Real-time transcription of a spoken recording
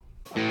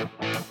South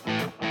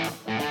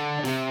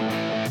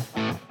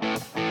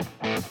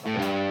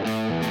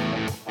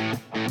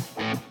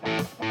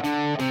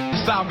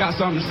got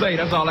something to say,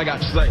 that's all I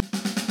got to say.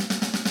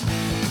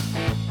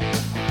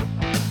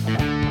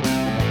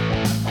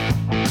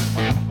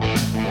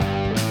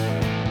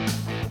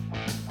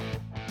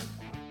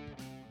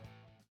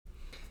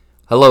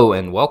 Hello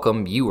and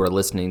welcome. You are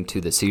listening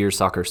to the Sears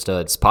Soccer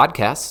Studs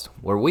podcast,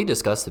 where we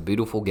discuss the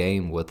beautiful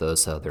game with a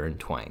Southern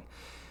twang.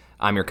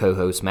 I'm your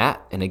co-host, Matt,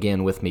 and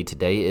again with me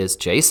today is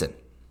Jason.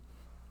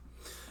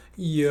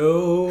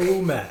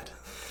 Yo, Matt.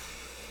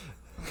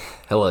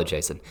 Hello,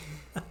 Jason.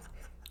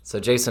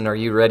 So, Jason, are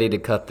you ready to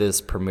cut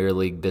this Premier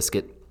League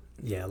biscuit?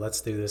 Yeah,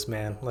 let's do this,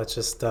 man. Let's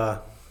just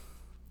cut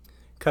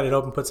it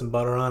open, put some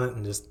butter on it,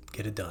 and just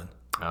get it done.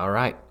 All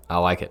right. I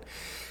like it.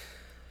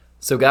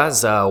 So,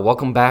 guys,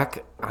 welcome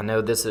back. I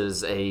know this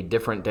is a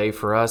different day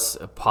for us.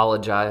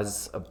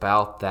 Apologize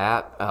about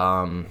that.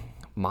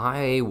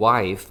 My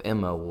wife,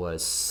 Emma,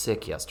 was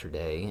sick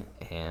yesterday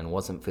and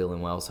wasn't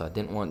feeling well, so I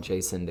didn't want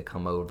Jason to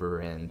come over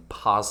and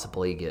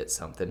possibly get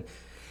something.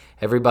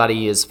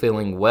 Everybody is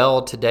feeling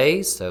well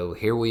today, so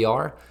here we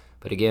are.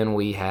 But again,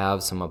 we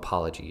have some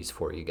apologies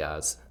for you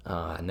guys.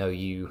 I know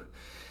you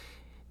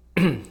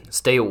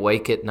stay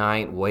awake at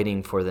night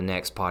waiting for the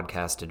next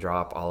podcast to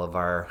drop, all of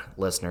our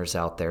listeners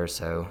out there.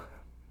 So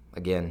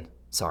again,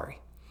 sorry.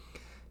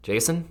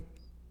 Jason,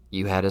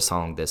 you had a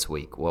song this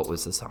week. What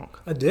was the song?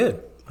 I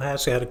did. I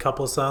actually had a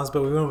couple of songs,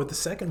 but we went with the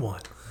second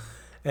one.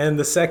 And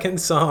the second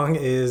song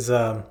is,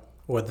 the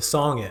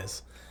song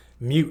is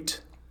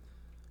Mute.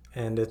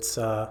 And it's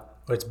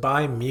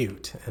by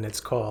Mute, and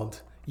it's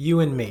called You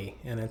and Me.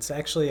 And it's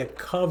actually a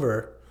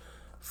cover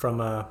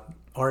from an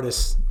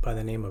artist by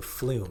the name of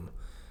Flume.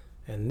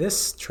 And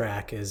this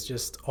track is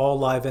just all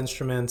live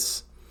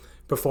instruments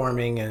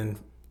performing and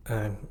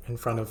in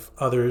front of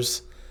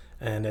others.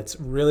 And it's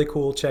really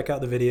cool. Check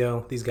out the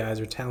video. These guys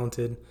are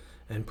talented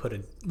and put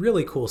a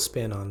really cool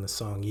spin on the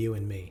song You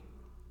and Me.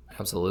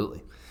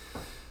 Absolutely.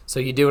 So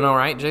you doing all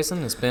right,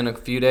 Jason? It's been a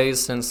few days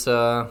since,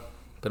 been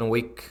a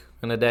week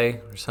and a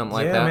day or something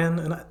like that. Yeah, man.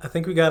 And I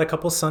think we got a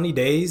couple sunny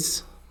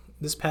days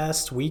this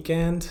past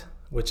weekend,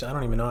 which I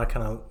don't even know. I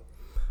kind of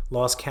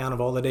lost count of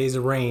all the days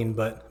of rain,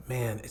 but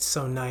man, it's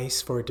so nice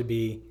for it to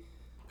be.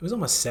 It was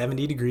almost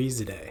 70 degrees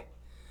today,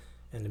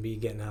 and to be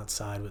getting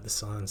outside with the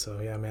sun. So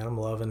yeah, man, I'm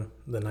loving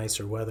the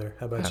nicer weather.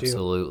 How about you?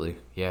 Absolutely.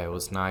 Yeah, it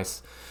was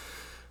nice.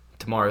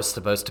 Tomorrow's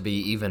supposed to be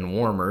even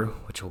warmer,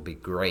 which will be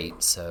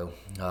great. So,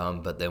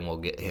 but then we'll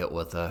get hit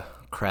with a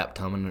crap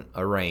ton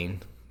of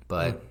rain.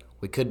 But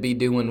we could be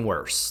doing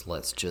worse.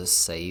 Let's just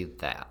say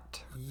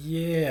that.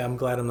 Yeah, I'm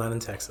glad I'm not in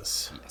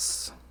Texas.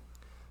 Yes.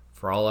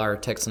 For all our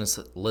Texas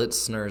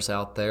listeners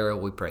out there,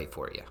 we pray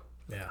for you.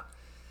 Yeah.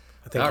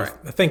 I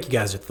think you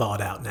guys are thawed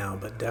out now,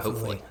 but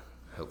definitely.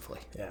 Hopefully.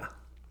 Yeah.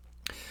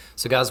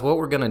 So, guys, what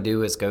we're going to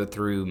do is go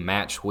through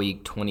match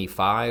week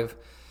 25.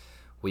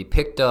 We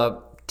picked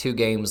up 2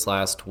 games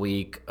last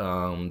week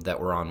that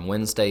were on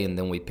Wednesday, and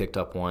then we picked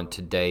up one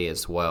today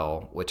as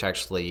well, which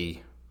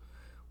actually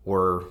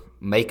were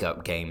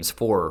makeup games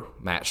for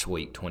match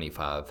week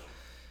 25,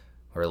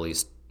 or at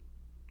least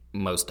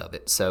most of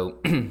it. So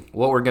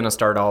what we're going to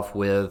start off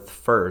with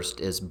first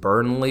is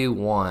Burnley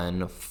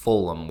 1,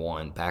 Fulham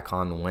 1, back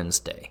on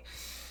Wednesday.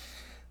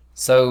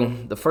 So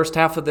the first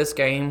half of this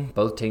game,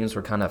 both teams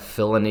were kind of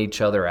filling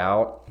each other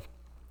out.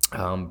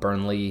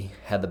 Burnley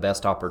had the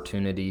best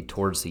opportunity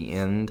towards the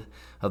end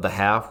of the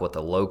half with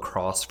a low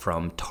cross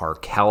from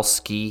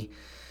Tarkowski,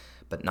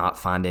 but not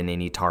finding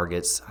any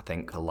targets. I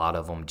think a lot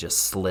of them just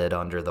slid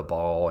under the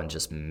ball and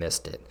just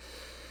missed it.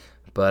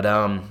 But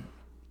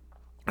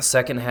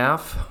second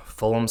half,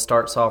 Fulham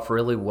starts off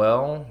really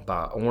well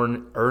by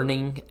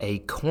earning a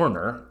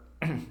corner.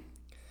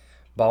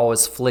 Ball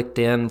is flicked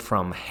in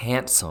from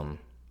Handsome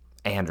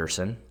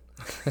Anderson,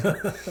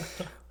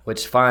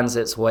 which finds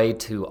its way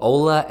to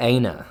Ola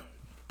Aina,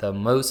 the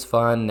most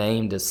fun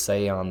name to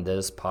say on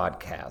this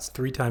podcast.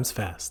 3 times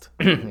fast.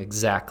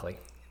 Exactly.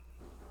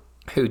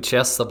 Who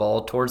chests the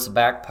ball towards the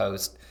back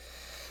post,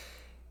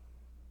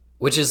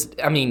 which is,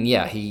 I mean,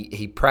 yeah,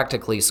 he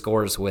practically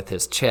scores with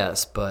his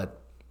chest,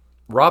 but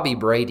Robbie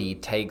Brady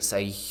takes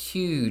a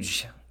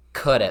huge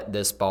cut at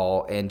this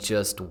ball and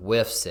just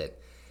whiffs it.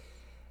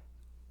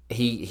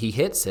 He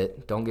hits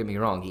it, don't get me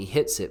wrong, he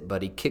hits it,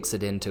 but he kicks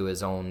it into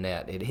his own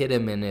net. It hit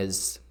him in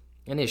his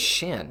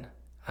shin.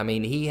 I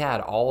mean, he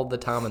had all the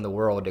time in the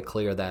world to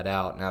clear that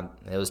out, and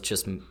it was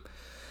just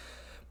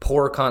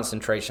poor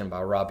concentration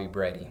by Robbie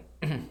Brady.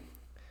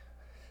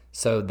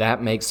 So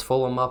that makes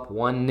Fulham up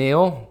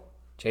 1-0.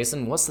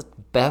 Jason, what's the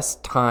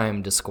best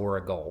time to score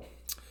a goal?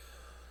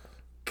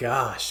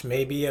 Gosh,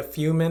 maybe a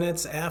few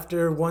minutes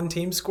after one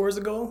team scores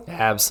a goal?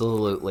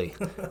 Absolutely.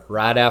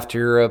 Right after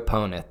your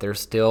opponent. They're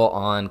still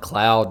on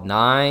cloud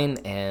 9,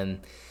 and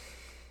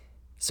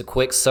it's a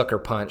quick sucker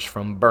punch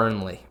from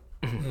Burnley.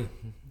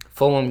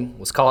 Fulham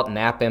was caught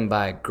napping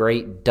by a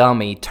great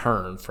dummy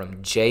turn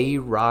from Jay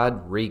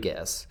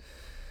Rodriguez,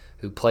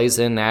 who plays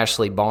in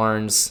Ashley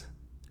Barnes.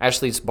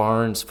 Ashley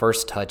Barnes'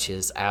 first touch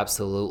is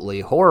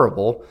absolutely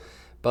horrible,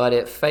 but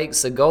it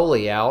fakes a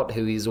goalie out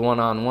who he's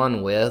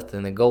one-on-one with,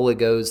 and the goalie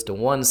goes to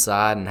one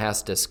side and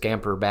has to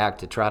scamper back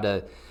to try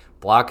to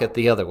block it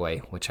the other way,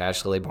 which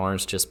Ashley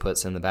Barnes just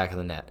puts in the back of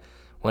the net.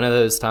 One of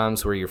those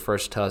times where your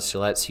first touch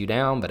lets you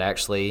down, but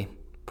actually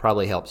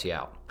probably helps you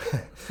out.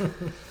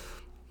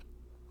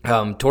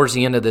 Towards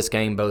the end of this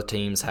game, both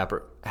teams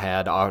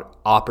had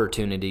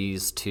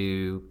opportunities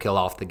to kill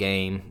off the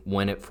game,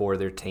 win it for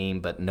their team,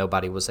 but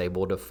nobody was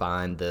able to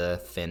find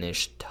the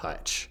finished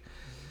touch.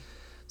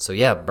 So,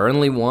 yeah,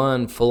 Burnley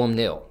won, Fulham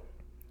 0.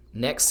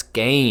 Next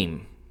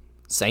game,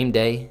 same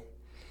day,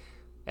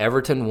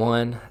 Everton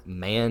 1,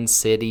 Man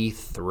City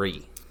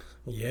 3.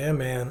 Yeah,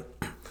 man.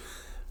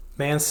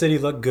 Man City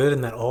looked good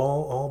in that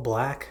all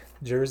black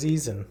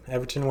jerseys, and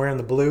Everton wearing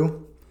the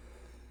blue.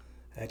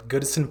 At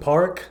Goodison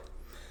Park,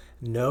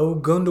 no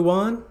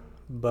Gundogan,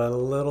 but a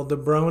little De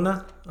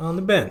Bruyne on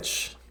the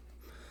bench.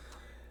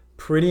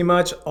 Pretty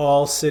much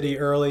all City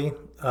early.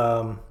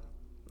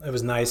 It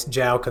was nice.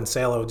 João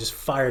Cancelo just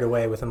fired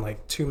away within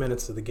like 2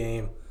 minutes of the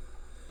game.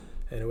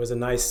 And it was a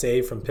nice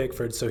save from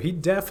Pickford. So he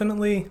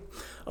definitely,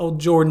 old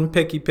Jordan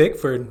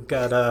Pickford,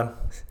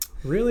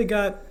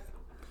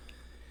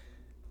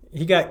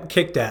 he got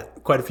kicked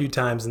at quite a few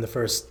times in the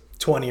first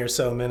 20 or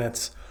so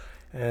minutes.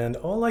 And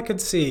all I could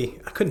see,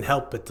 I couldn't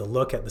help but to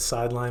look at the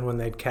sideline when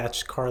they'd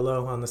catch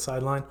Carlo on the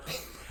sideline.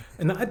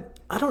 And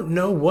I don't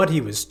know what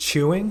he was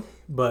chewing,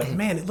 but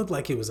man, it looked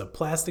like it was a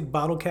plastic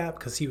bottle cap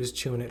because he was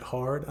chewing it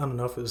hard. I don't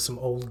know if it was some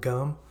old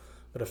gum,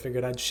 but I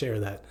figured I'd share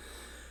that.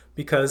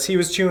 Because he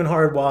was chewing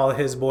hard while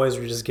his boys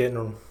were just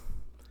getting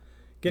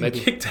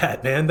kicked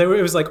at, man. It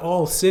was like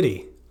all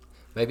City.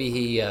 Maybe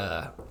he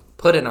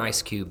put an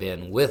ice cube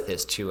in with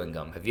his chewing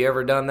gum. Have you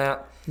ever done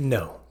that?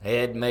 No.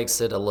 It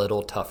makes it a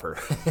little tougher.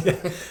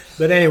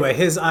 But anyway,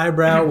 his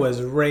eyebrow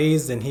was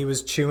raised and he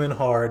was chewing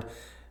hard.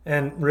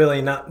 And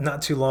really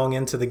not too long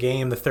into the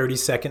game, the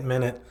 32nd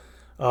minute,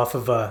 off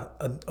of a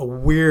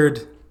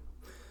weird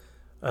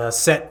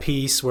set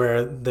piece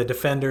where the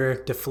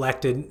defender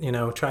deflected,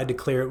 tried to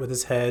clear it with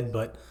his head,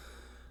 but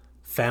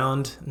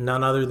found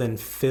none other than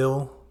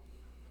Phil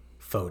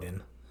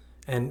Foden.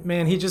 And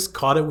man, he just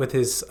caught it with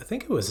I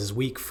think it was his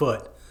weak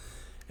foot,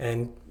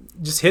 and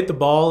just hit the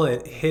ball.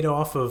 It hit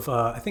off of,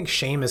 I think,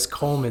 Seamus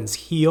Coleman's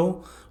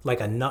heel, like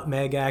a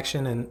nutmeg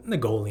action, and the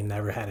goalie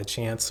never had a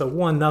chance. So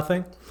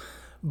 1-0.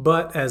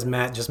 But as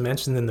Matt just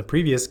mentioned in the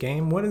previous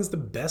game, what is the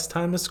best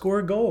time to score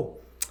a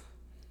goal?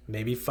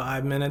 Maybe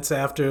 5 minutes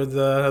after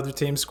the other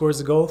team scores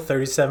a goal,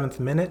 37th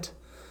minute.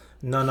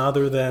 None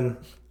other than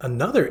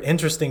another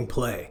interesting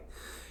play.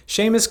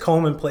 Seamus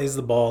Coleman plays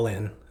the ball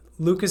in.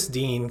 Lucas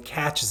Dean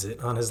catches it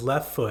on his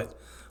left foot.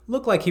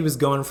 Looked like he was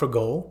going for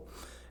goal.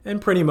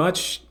 And pretty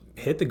much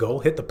hit the goal,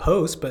 hit the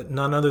post, but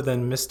none other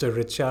than Mr.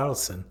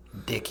 Richarlison.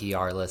 Dickie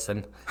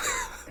Arlison.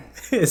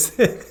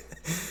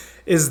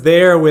 is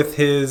there with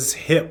his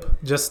hip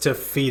just to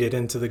feed it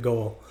into the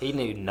goal. He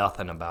knew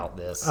nothing about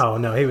this. Oh,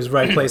 no, he was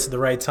right place at the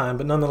right time,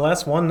 but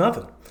nonetheless,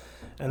 1-0.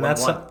 And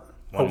that's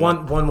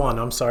 1-1,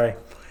 I'm sorry.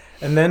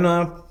 And then,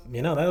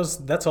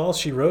 that's all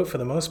she wrote for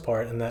the most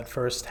part in that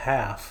first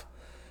half.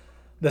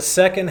 The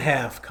second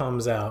half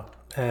comes out,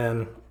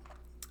 and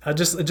it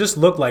just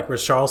looked like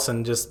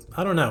Richarlison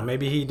I don't know,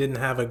 maybe he didn't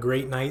have a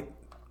great night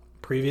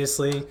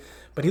previously,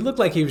 but he looked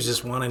like he was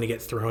just wanting to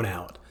get thrown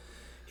out.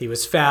 He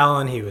was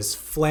fouling, he was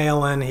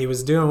flailing, he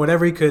was doing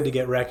whatever he could to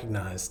get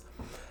recognized.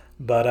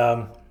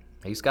 But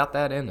he's got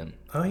that in him.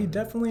 Oh, he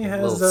definitely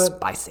has a little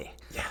spicy.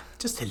 Yeah,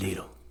 just a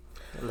little.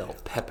 A little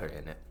pepper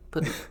in it.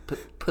 Put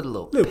a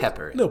little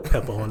pepper in it. A little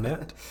pepper on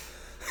that.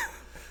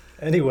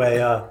 Anyway,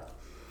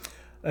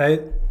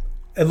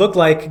 it looked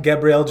like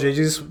Gabriel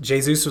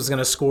Jesus was going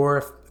to score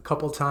a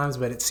couple of times,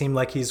 but it seemed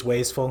like he's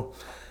wasteful.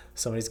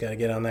 Somebody's got to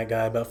get on that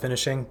guy about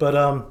finishing. But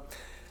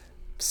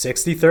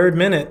 63rd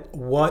minute,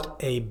 what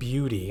a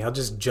beauty. I'll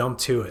just jump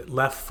to it.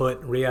 Left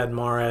foot, Riyad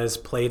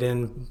Mahrez played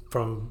in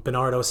from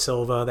Bernardo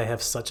Silva. They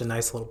have such a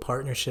nice little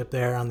partnership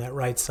there on that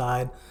right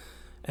side.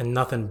 And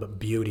nothing but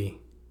beauty.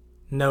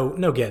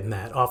 No getting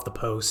that off the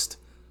post.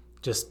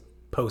 Just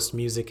post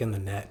music in the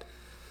net.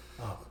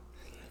 Oh.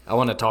 I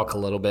want to talk a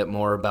little bit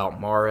more about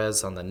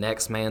Mahrez on the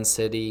next Man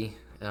City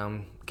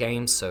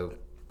game, so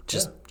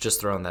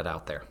just throwing that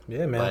out there.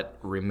 Yeah, man. But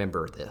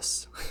remember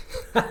this.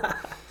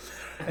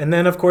 And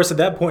then, of course, at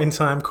that point in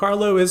time,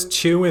 Carlo is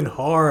chewing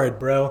hard,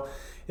 bro.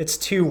 It's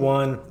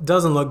 2-1.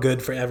 Doesn't look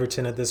good for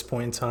Everton at this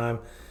point in time.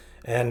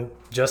 And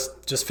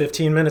just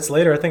 15 minutes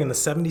later, I think in the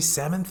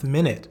 77th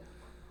minute,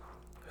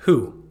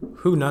 who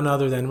none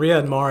other than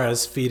Riyad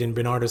Mahrez feeding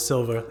Bernardo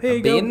Silva. Here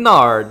you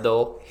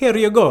Bernardo. Here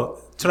you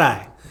go.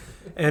 Try.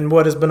 And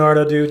what does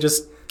Bernardo do?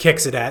 Just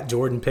kicks it at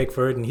Jordan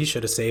Pickford, and he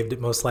should have saved it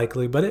most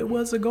likely, but it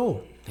was a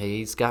goal.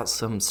 He's got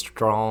some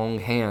strong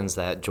hands,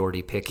 that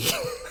Jordy Picky.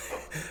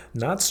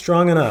 Not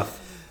strong enough.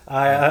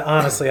 I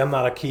honestly, I'm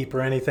not a keeper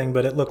or anything,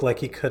 but it looked like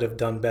he could have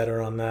done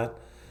better on that.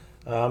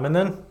 And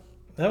then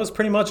that was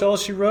pretty much all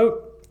she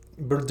wrote.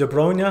 De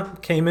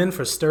Bruyne came in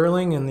for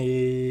Sterling in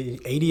the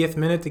 80th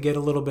minute to get a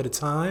little bit of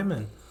time,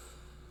 and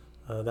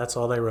that's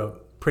all they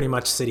wrote. Pretty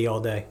much City all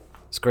day.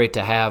 It's great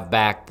to have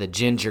back the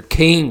Ginger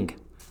King,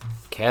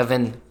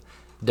 Kevin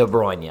De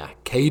Bruyne,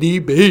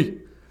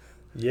 KDB.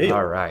 Yeah.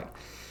 All right.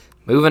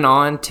 Moving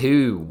on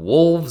to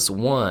Wolves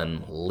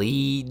 1,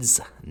 Leeds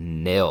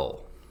 0.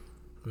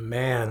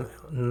 Man,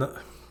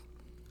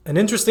 an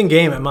interesting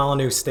game at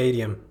Molineux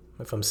Stadium,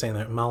 if I'm saying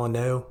that.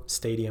 Molineux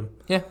Stadium.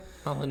 Yeah,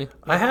 all I knew.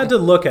 I had to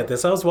look at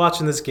this. I was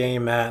watching this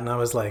game, Matt, and I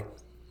was like,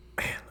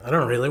 man, I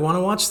don't really want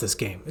to watch this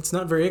game. It's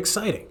not very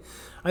exciting.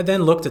 I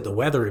then looked at the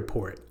weather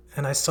report,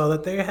 and I saw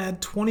that they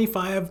had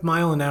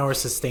 25-mile-an-hour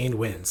sustained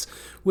winds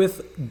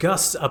with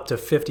gusts up to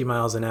 50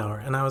 miles an hour.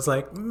 And I was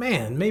like,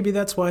 man, maybe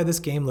that's why this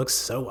game looks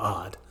so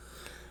odd.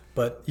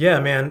 But, yeah,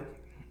 man.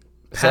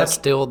 Is that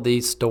still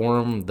the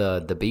storm,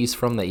 the beast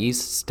from the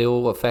east,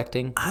 still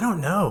affecting? I don't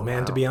know,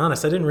 man, to be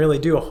honest. I didn't really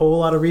do a whole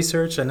lot of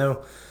research. I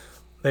know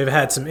they've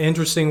had some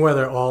interesting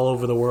weather all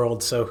over the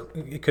world, so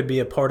it could be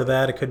a part of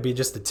that. It could be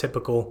just a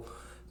typical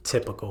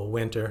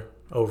winter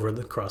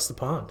across the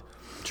pond.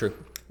 True.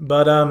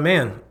 But,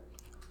 man,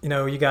 you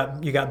know, you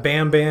got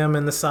Bam Bam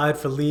in the side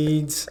for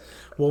Leeds.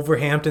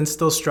 Wolverhampton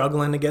still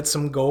struggling to get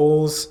some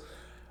goals.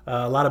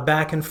 A lot of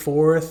back and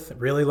forth. It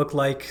really looked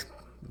like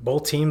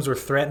both teams were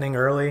threatening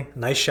early.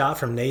 Nice shot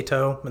from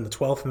Nato in the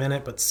 12th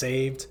minute, but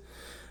saved.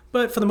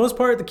 But for the most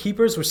part, the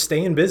keepers were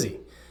staying busy.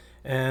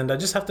 And I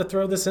just have to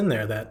throw this in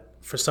there that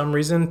for some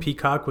reason,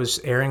 Peacock was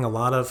airing a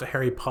lot of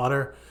Harry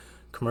Potter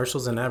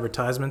commercials and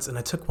advertisements. And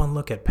I took one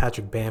look at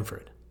Patrick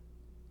Bamford.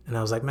 And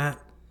I was like, Matt,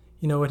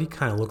 you know what? He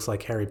kind of looks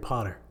like Harry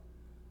Potter.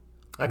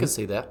 I can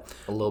see that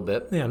a little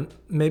bit. Yeah,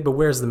 maybe, but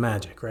where's the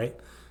magic, right?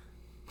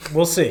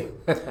 We'll see.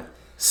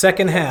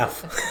 Second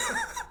half.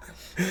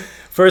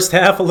 First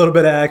half, a little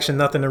bit of action,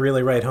 nothing to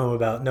really write home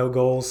about. No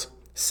goals.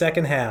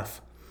 Second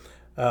half,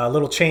 a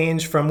little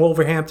change from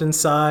Wolverhampton's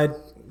side.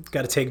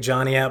 Got to take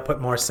Johnny out,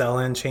 put Marcel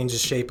in, change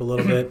his shape a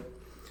little bit.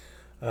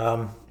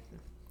 Oh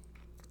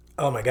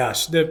my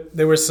gosh,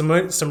 there were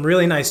some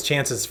really nice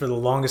chances for the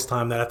longest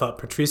time that I thought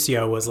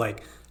Patricio was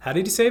like, how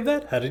did he save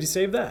that? How did he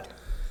save that?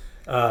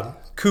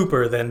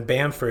 Cooper, then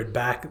Bamford,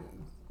 back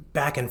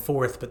and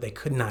forth, but they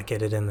could not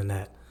get it in the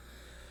net.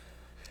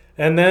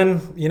 And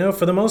then, you know,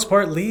 for the most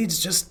part, Leeds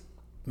just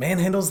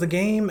manhandles the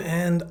game,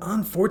 and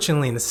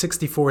unfortunately in the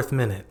 64th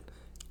minute,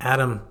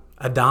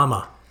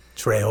 Adama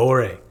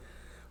Traore,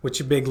 with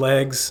your big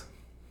legs,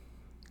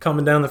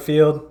 coming down the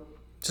field,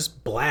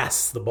 just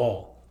blasts the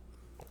ball.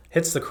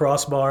 Hits the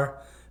crossbar,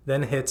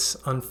 then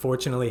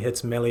unfortunately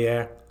hits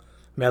Meslier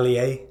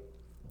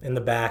in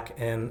the back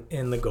and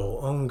in the goal.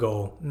 Own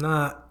goal.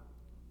 Not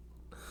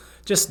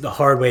just the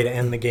hard way to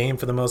end the game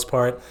for the most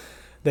part.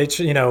 They,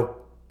 you know,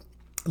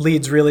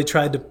 Leeds really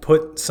tried to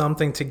put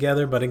something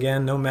together, but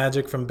again, no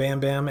magic from Bam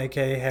Bam,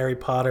 a.k.a. Harry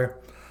Potter.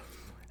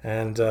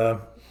 And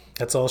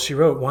that's all she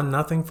wrote.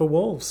 1-0 for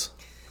Wolves.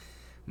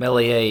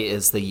 Meslier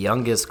is the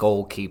youngest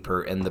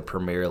goalkeeper in the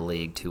Premier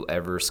League to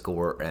ever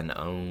score an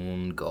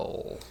own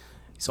goal.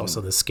 He's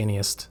also the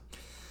skinniest.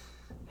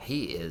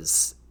 He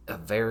is a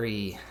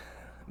very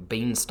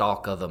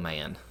beanstalk of a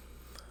man.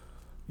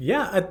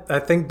 Yeah, I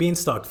think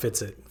Beanstalk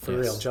fits it. For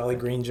Yes. real. Jolly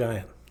Green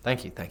Giant.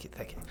 Thank you.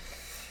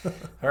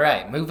 All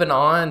right, moving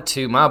on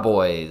to my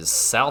boys.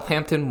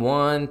 Southampton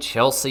 1,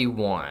 Chelsea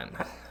 1.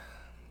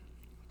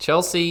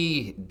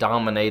 Chelsea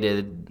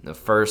dominated the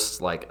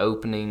first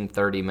opening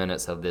 30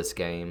 minutes of this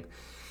game.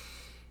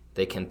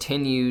 They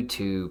continue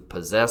to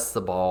possess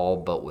the ball,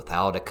 but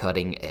without a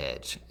cutting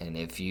edge. And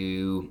if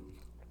you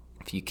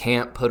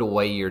can't put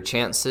away your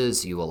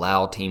chances, you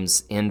allow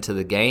teams into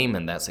the game,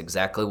 and that's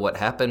exactly what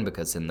happened,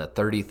 because in the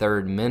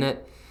 33rd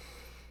minute,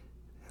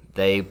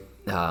 they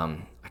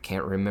I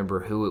can't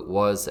remember who it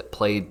was that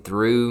played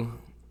through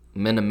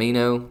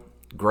Minamino.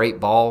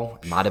 Great ball.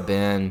 It might have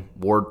been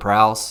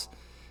Ward-Prowse.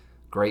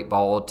 Great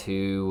ball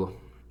to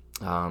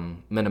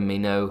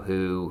Minamino,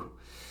 who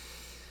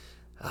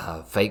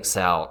fakes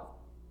out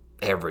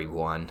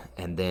everyone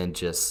and then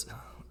just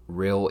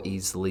real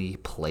easily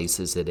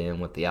places it in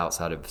with the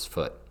outside of his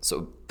foot.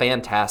 So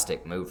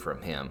fantastic move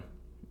from him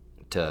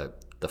to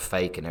the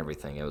fake and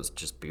everything. It was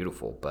just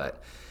beautiful.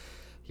 But,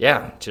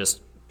 yeah,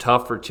 just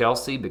tough for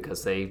Chelsea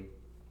because they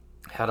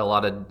had a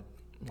lot of,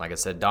 like I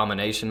said,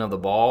 domination of the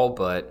ball.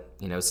 But,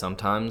 you know,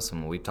 sometimes,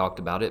 when we've talked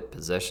about it,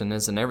 possession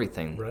isn't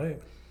everything. Right.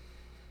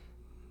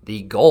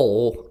 The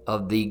goal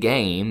of the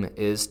game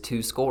is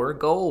to score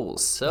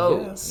goals.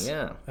 So, Yes.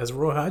 yeah. As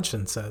Roy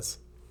Hodgson says.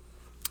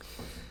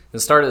 At the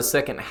start of the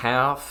second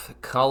half,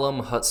 Cullum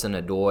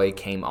Hudson-Odoi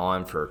came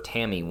on for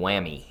Tammy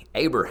Whammy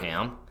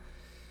Abraham,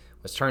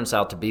 which turns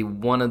out to be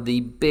one of the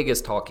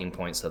biggest talking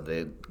points of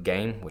the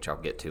game, which I'll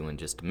get to in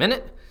just a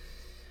minute.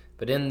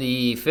 But in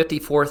the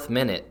 54th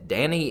minute,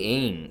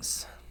 Danny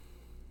Ings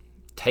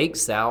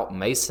takes out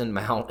Mason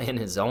Mount in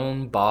his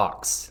own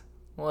box.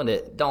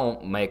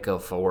 Don't make a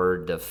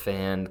forward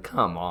defend.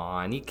 Come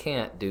on, you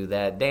can't do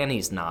that.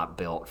 Danny's not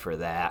built for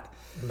that.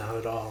 Not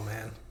at all,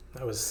 man.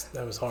 That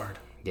was hard.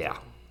 Yeah.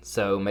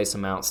 So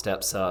Mason Mount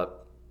steps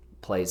up,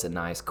 plays a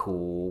nice,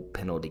 cool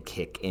penalty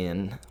kick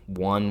in,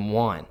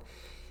 1-1.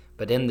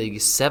 But in the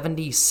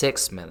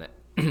 76th minute,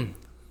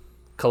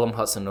 Cullum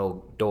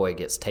Hudson-Odoi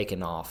gets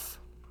taken off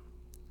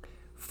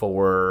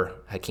for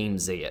Hakeem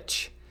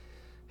Ziyech,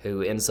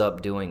 who ends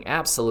up doing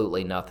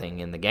absolutely nothing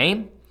in the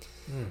game.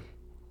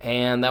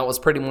 And that was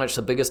pretty much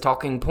the biggest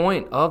talking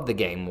point of the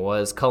game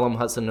was Cullum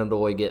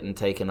Hudson-Odoi getting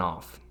taken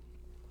off.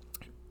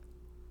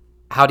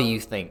 How do you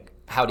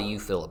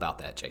feel about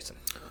that, Jason?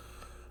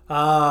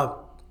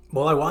 Well,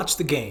 I watched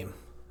the game,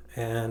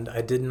 and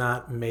I did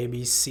not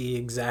maybe see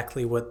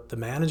exactly what the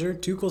manager,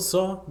 Tuchel,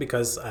 saw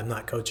because I'm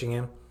not coaching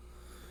him.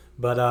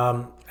 But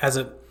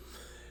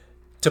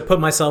to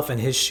put myself in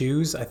his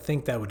shoes, I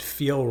think that would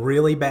feel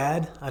really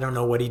bad. I don't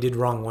know what he did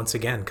wrong once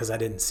again because I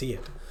didn't see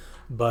it.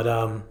 But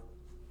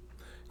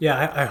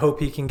yeah, I hope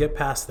he can get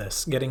past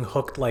this. Getting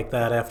hooked like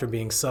that after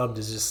being subbed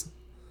is just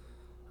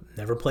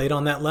never played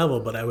on that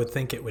level, but I would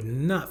think it would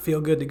not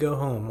feel good to go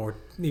home or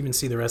even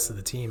see the rest of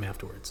the team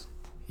afterwards.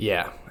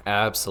 Yeah,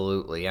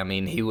 absolutely. I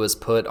mean, he was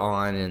put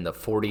on in the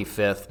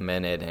 45th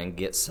minute and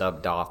get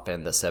subbed off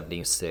in the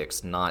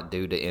 76th, not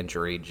due to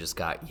injury, just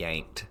got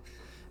yanked.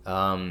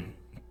 The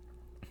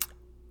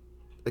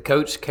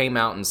coach came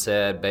out and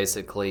said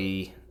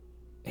basically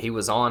he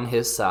was on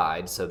his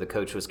side, so the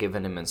coach was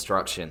giving him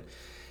instruction.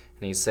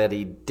 And he said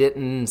he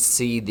didn't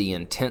see the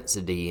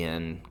intensity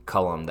in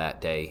Cullum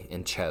that day,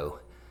 in Cho.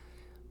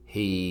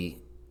 He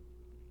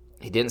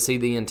didn't see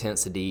the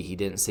intensity. He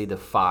didn't see the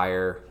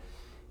fire.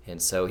 And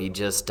so he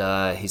just,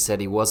 he said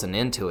he wasn't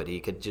into it.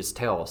 He could just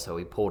tell, so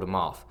he pulled him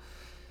off.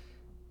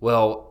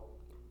 Well,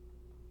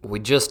 I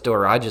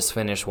just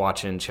finished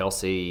watching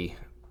Chelsea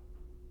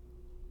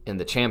in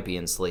the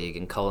Champions League,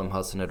 and Cullum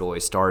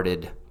Hudson-Odoi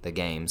started the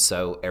game.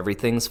 So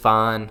everything's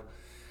fine.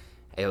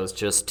 It was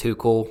just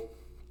Tuchel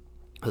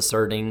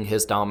asserting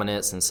his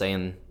dominance and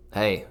saying,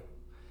 hey,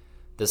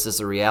 this is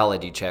a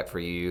reality check for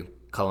you,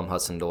 Cullum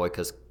Hudson-Odoi,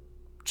 because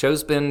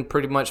Cho's been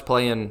pretty much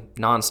playing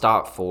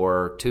nonstop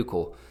for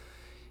Tuchel.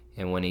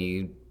 And when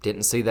he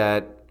didn't see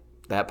that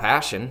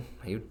passion,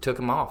 he took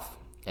him off.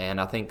 And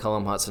I think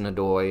Cullum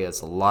Hudson-Odoi,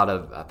 as a lot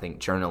of, I think,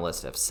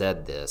 journalists have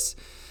said this,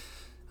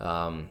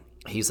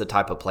 he's the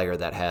type of player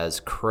that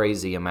has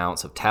crazy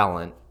amounts of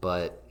talent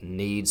but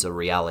needs a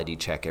reality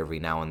check every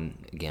now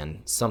and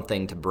again,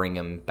 something to bring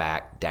him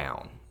back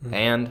down.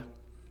 Mm-hmm.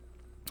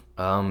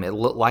 And it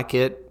looked like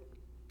it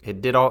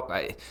did all.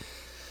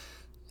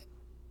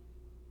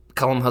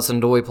 Cullum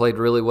Hudson-Odoi played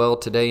really well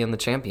today in the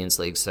Champions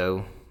League,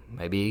 so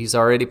maybe he's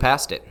already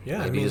past it. Yeah,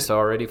 maybe he's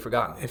already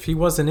forgotten. If he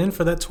wasn't in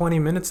for that 20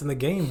 minutes in the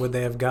game, would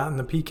they have gotten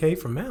the PK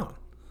from Mount?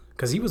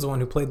 Because he was the one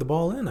who played the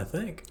ball in, I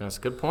think. That's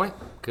a good point.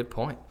 Good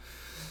point.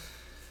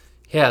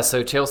 Yeah,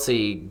 so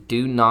Chelsea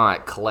do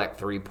not collect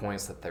 3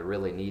 points that they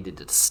really needed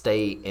to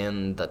stay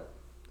in the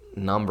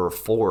number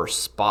 4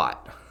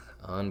 spot,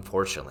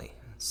 unfortunately.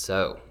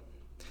 So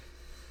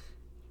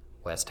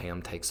West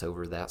Ham takes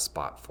over that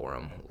spot for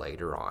them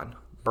later on.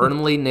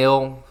 Burnley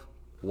 0,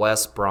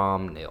 West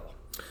Brom 0.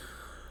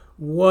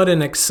 What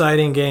an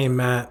exciting game,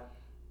 Matt.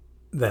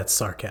 That's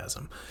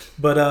sarcasm.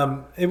 But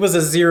it was a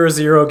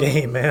 0-0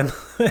 game, man.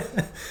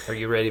 Are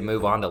you ready to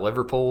move on to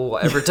Liverpool,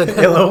 Everton?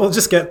 Yeah, we'll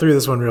just get through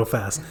this one real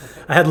fast.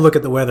 I had to look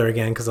at the weather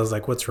again because I was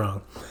like, what's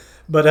wrong?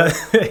 But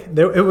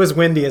it was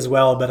windy as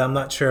well, but I'm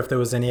not sure if there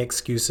was any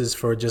excuses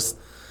for just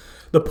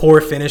the poor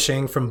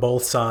finishing from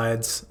both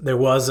sides. There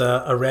was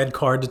a red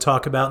card to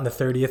talk about in the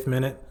 30th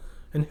minute.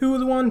 And who was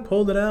the one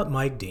pulled it out?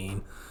 Mike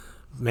Dean.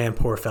 Man,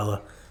 poor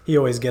fella. He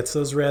always gets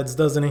those reds,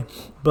 doesn't he?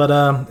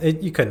 But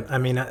you couldn't. I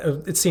mean,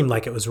 it seemed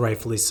like it was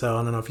rightfully so.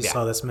 I don't know if you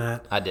saw this,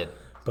 Matt. I did.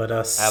 But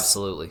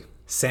absolutely.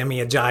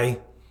 Sammy Ajayi.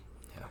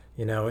 Yeah.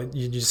 You know,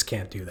 you just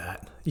can't do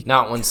that.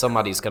 Not when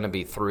somebody's going to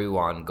be through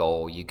on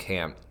goal. You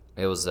can't.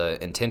 It was an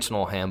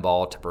intentional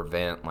handball to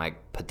prevent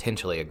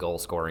potentially a goal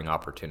scoring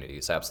opportunity.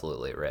 It's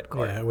absolutely a red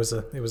card. Yeah, it was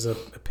a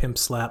pimp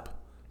slap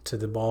to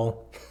the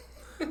ball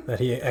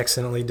that he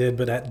accidentally did,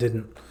 but that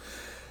didn't.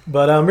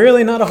 But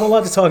really not a whole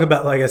lot to talk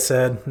about, like I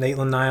said.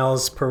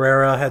 Maitland-Niles,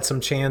 Pereira had some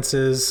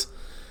chances.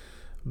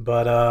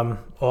 But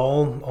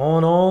all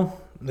in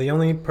all, the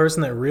only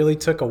person that really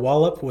took a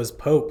wallop was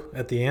Pope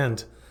at the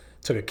end.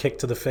 Took a kick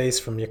to the face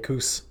from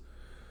Yakus.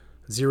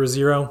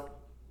 0-0.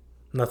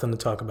 Nothing to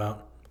talk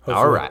about. Hopefully.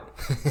 All right.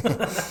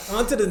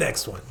 On to the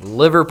next one.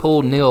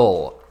 Liverpool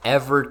 0,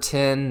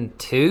 Everton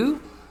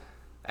 2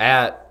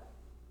 at...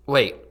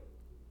 Wait.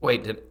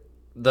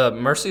 The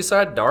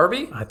Merseyside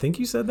derby? I think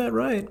you said that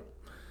right.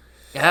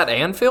 At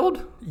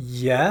Anfield?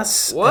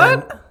 Yes.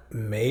 What?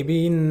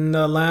 Maybe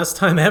the last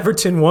time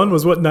Everton won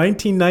was,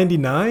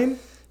 1999?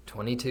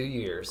 22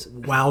 years.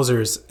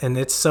 Wowzers. And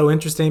it's so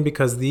interesting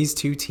because these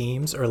two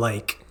teams are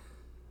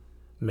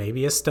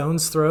maybe a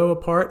stone's throw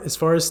apart as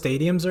far as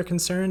stadiums are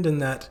concerned in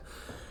that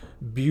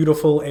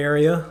beautiful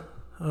area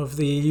of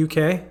the UK.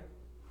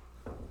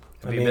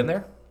 Have you been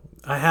there?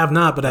 I have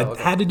not, but I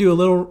had to do a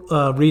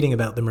little reading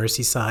about the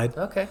Merseyside.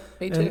 Okay,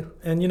 me too.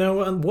 And you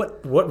know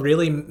what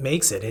really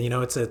makes it? And you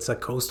know, it's a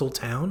coastal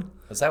town.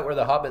 Is that where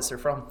the Hobbits are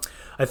from?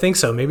 I think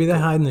so. Maybe they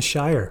hide in the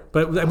Shire,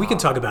 but we can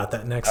talk about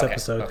that next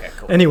episode. Okay,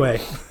 cool. Anyway,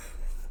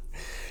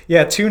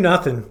 yeah,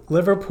 2-0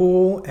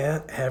 Liverpool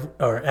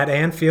at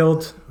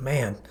Anfield.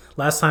 Man,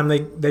 last time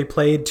they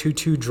played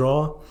 2-2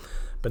 draw,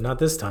 but not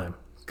this time.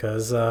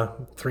 because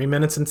 3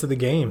 minutes into the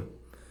game,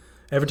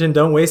 Everton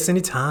don't waste any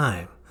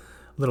time.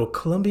 Little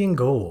Colombian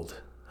gold,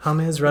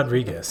 James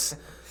Rodriguez,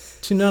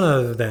 to none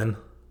other than,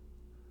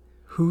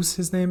 who's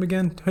his name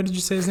again? How did you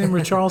say his name?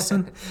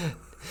 Richarlison?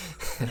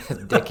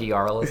 Dickie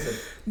Arlison.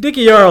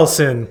 Dickie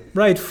Arlison,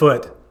 right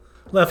foot,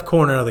 left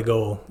corner of the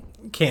goal.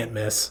 Can't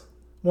miss.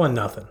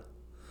 1-0.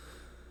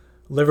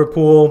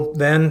 Liverpool,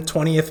 then,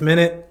 20th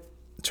minute,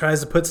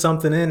 tries to put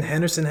something in.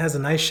 Henderson has a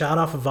nice shot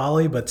off a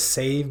volley, but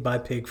saved by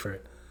Pigford.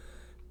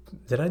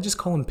 Did I just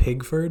call him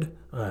Pigford?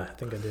 I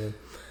think I did.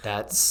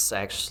 That's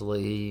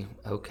actually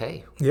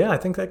okay. Yeah, I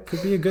think that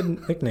could be a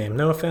good nickname.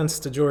 No offense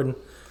to Jordan.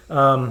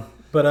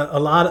 But a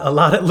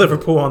lot at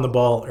Liverpool on the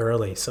ball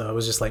early. So I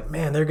was just like,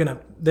 man,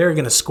 they're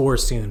gonna score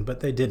soon,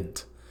 but they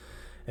didn't.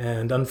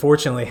 And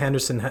unfortunately,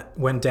 Henderson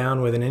went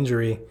down with an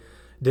injury.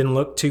 Didn't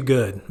look too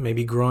good.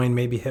 Maybe groin,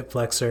 maybe hip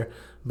flexor.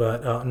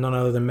 But none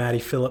other than Matty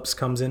Phillips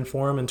comes in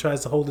for him and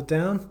tries to hold it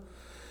down.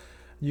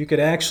 You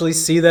could actually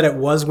see that it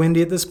was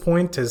windy at this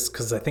point,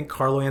 because I think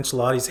Carlo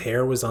Ancelotti's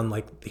hair was on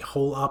like the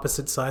whole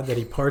opposite side that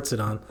he parts it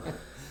on,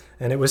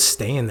 and it was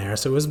staying there.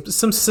 So it was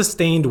some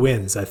sustained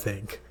winds, I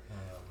think.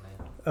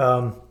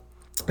 And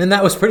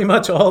that was pretty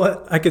much all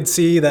I could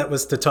see that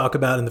was to talk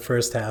about in the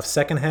first half.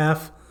 Second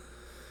half,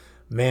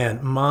 man,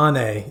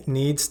 Mane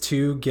needs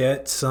to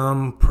get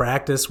some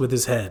practice with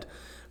his head,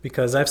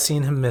 because I've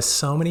seen him miss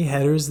so many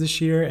headers this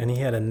year, and he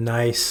had a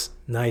nice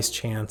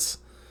chance.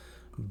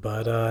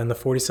 But in the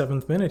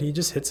 47th minute, he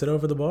just hits it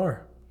over the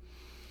bar.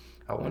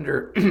 I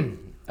wonder,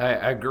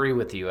 I agree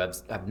with you.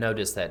 I've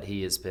noticed that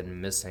he has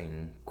been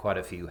missing quite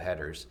a few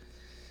headers.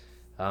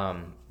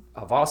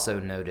 I've also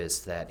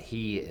noticed that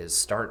he is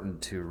starting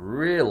to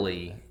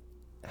really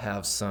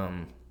have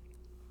some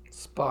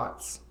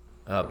spots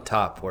up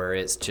top where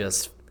it's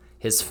just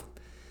his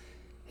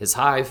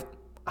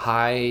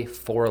high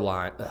four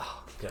line.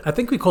 I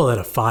think we call that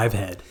a 5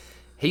 head.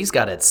 He's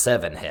got a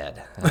 7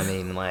 head. I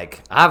mean,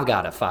 like, I've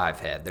got a 5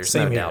 head. There's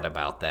Same no here. doubt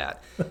about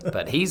that.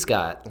 But he's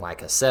got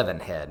like a 7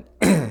 head.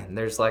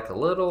 There's like a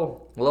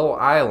little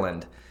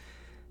island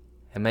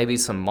and maybe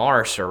some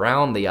marsh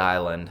around the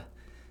island.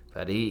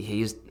 But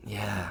he's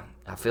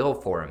I feel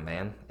for him,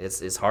 man.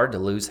 It's hard to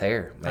lose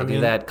hair. Maybe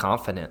that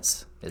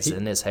confidence is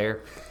in his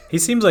hair. He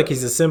seems like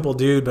he's a simple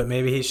dude, but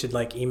maybe he should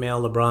like email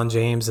LeBron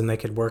James and they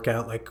could work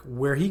out like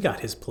where he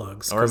got his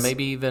plugs. Or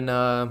maybe even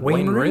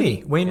Wayne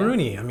Rooney.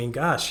 Rooney. I mean,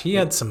 gosh, he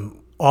had some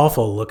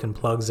awful looking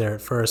plugs there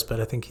at first, but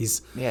I think he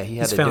had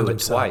he's to found do it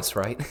himself. twice,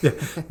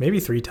 right? Maybe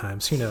 3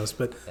 times. Who knows?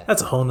 But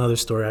that's a whole nother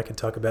story. I could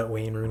talk about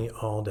Wayne Rooney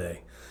all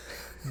day.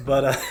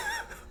 But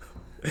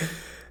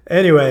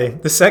anyway,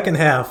 the second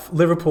half,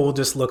 Liverpool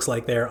just looks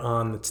like they're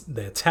on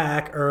the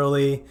attack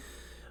early.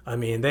 I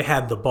mean, they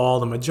had the ball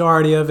the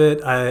majority of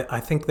it.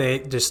 I think they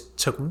just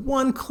took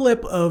one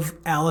clip of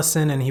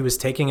Allison, and he was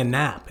taking a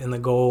nap in the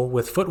goal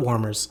with foot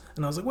warmers.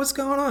 And I was like, what's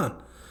going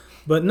on?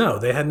 But no,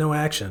 they had no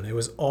action. It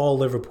was all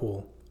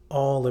Liverpool.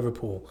 All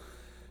Liverpool.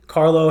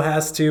 Carlo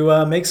has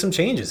to make some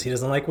changes. He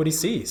doesn't like what he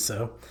sees.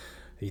 So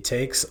he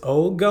takes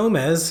old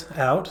Gomez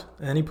out,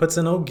 and he puts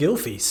in old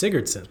Gylfi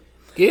Sigurdsson.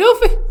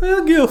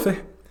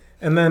 Gylfi.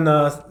 And then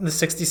the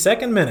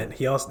 62nd minute,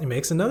 he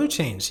makes another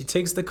change. He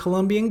takes the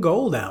Colombian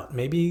gold out.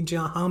 Maybe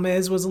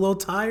James was a little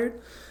tired.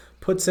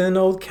 Puts in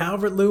old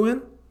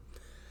Calvert-Lewin.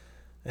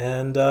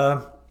 And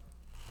then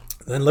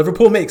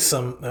Liverpool makes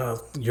some.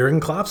 Jurgen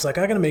Klopp's like,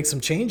 I got to make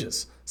some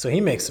changes. So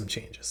he makes some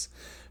changes.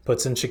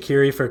 Puts in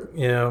Shaqiri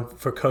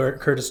for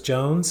Curtis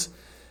Jones.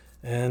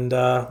 And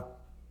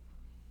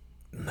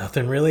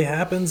nothing really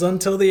happens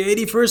until the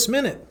 81st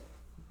minute.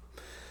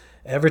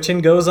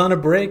 Everton goes on a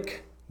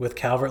break with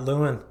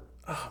Calvert-Lewin.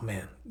 Oh,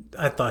 man.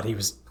 I thought he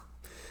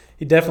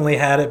definitely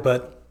had it,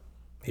 but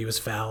he was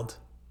fouled,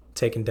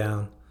 taken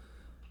down.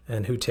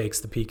 And who takes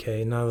the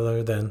PK? None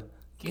other than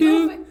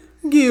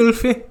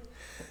Gylfi.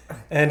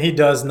 And he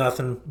does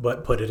nothing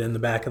but put it in the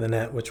back of the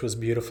net, which was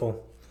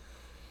beautiful.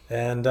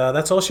 And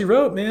that's all she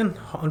wrote, man.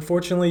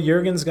 Unfortunately,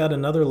 Jurgen's got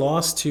another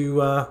loss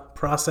to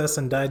process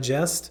and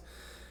digest.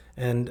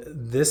 And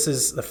this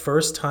is the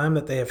first time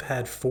that they have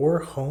had 4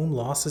 home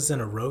losses in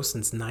a row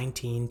since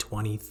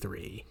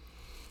 1923.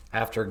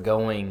 After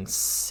going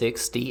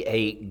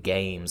 68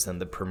 games in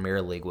the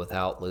Premier League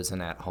without losing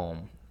at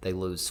home, they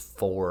lose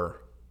 4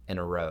 in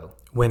a row.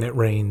 When it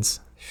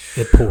rains,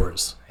 it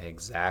pours.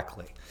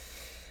 Exactly.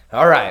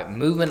 All right,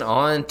 moving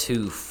on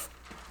to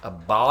a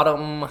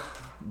bottom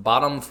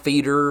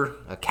feeder,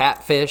 a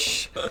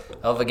catfish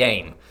of a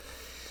game.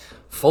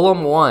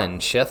 Fulham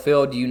 1,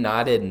 Sheffield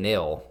United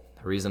 0.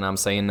 The reason I'm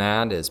saying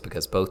that is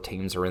because both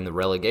teams are in the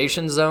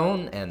relegation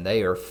zone and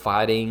they are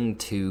fighting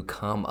to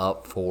come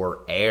up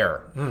for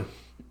air.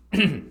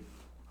 In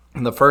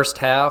the first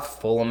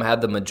half, Fulham had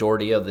the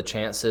majority of the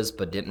chances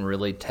but didn't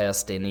really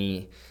test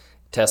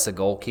a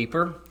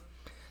goalkeeper.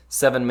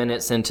 7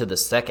 minutes into the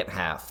second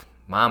half,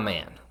 my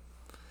man,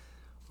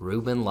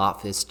 Ruben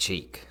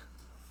Loftus-Cheek,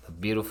 the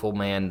beautiful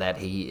man that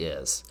he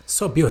is.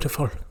 So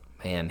beautiful.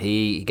 Man,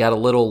 he got a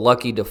little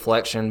lucky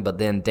deflection, but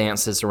then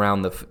dances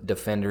around the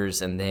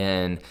defenders and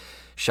then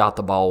shot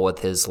the ball with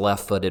his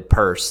left-footed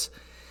purse.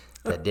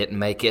 that didn't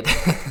make it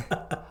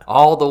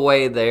all the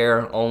way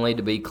there, only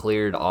to be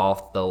cleared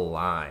off the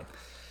line.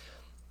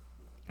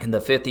 In the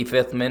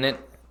 55th minute,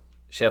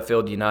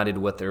 Sheffield United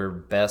with their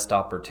best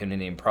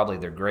opportunity and probably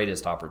their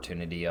greatest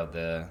opportunity of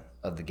the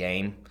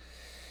game.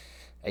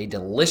 A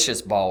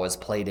delicious ball is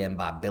played in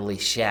by Billy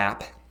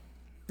Schaap,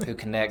 who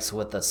connects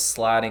with a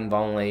sliding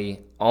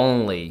volley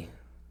only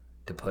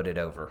to put it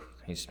over.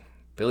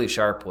 Billy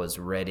Sharp was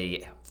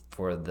ready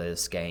for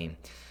this game.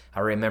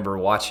 I remember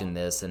watching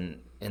this,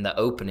 and in the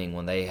opening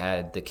when they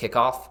had the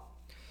kickoff,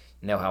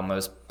 you know how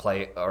most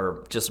play,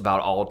 or just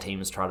about all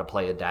teams try to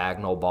play a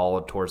diagonal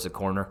ball towards the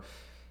corner,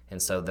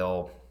 and so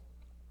they'll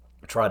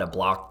try to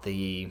block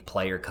the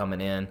player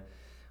coming in.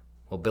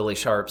 Well, Billy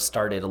Sharp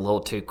started a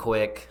little too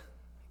quick,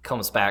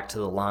 comes back to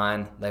the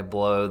line, they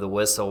blow the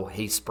whistle,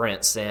 he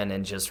sprints in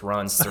and just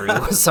runs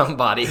through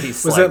somebody.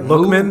 Was that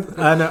Lookman?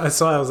 I know. I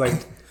saw. I was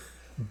like,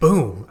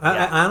 boom.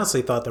 I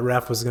honestly thought the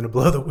ref was going to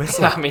blow the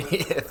whistle. I mean,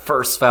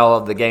 first foul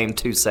of the game,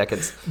 2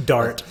 seconds.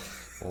 Dart.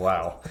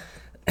 Wow.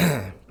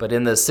 But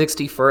in the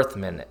 61st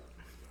minute,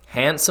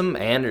 Handsome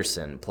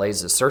Anderson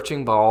plays a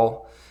searching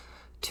ball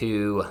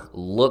to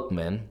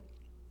Lookman,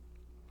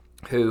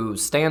 who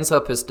stands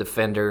up his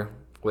defender,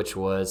 which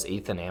was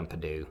Ethan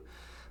Ampadu,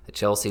 the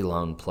Chelsea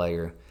loan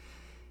player.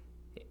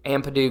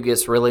 Ampadu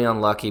gets really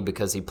unlucky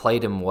because he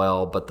played him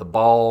well, but the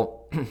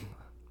ball,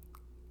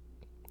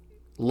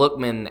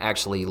 Lookman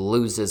actually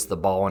loses the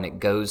ball, and it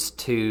goes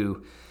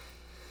to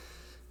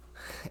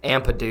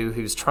Ampadu,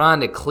 who's trying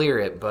to clear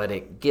it, but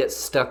it gets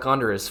stuck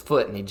under his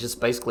foot, and he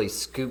just basically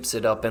scoops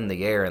it up in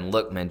the air, and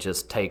Lookman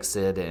just takes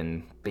it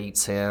and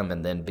beats him,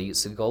 and then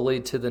beats the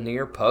goalie to the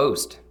near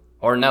post.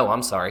 Or no,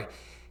 I'm sorry.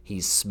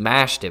 He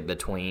smashed it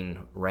between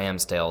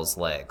Ramsdale's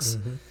legs.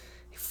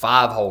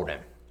 5 holding.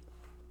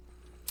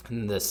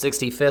 In the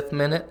 65th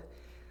minute,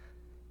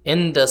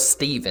 Enda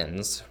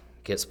Stevens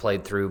gets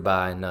played through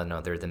by none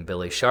other than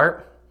Billy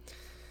Sharp.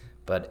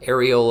 But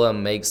Areola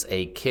makes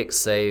a kick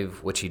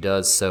save, which he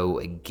does so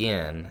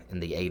again in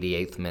the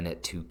 88th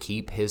minute to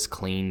keep his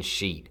clean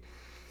sheet.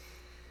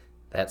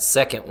 That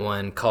second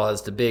one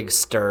caused a big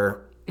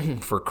stir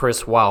for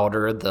Chris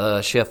Wilder,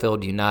 the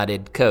Sheffield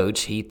United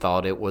coach. He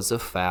thought it was a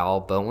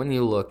foul, but when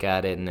you look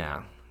at it,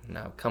 no,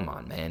 come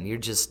on, man.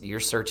 You're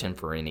searching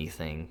for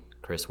anything,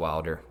 Chris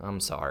Wilder.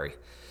 I'm sorry.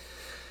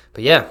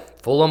 But yeah,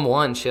 Fulham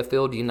 1,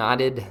 Sheffield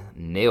United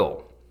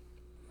 0.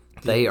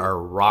 They are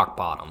rock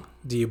bottom.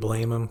 Do you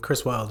blame him?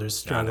 Chris Wilder's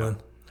struggling.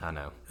 I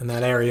know. And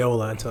that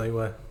Areola, I tell you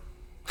what.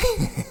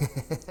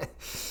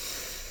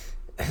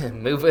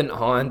 Moving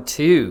on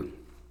to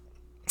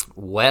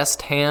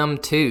West Ham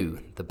 2,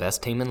 the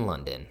best team in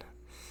London.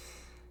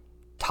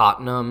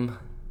 Tottenham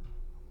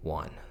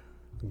 1.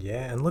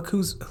 Yeah, and look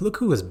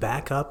who is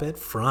back up at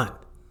front.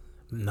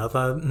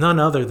 None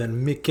other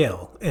than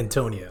Mikel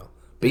Antonio.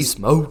 Beast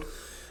mode.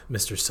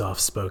 Mr.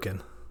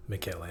 Soft-spoken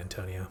Mikel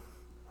Antonio.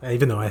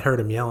 Even though I heard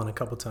him yelling a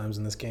couple times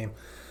in this game.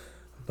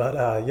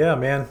 But, yeah,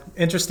 man,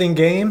 interesting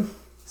game.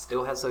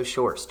 Still has those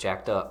shorts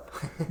jacked up.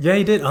 Yeah,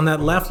 he did on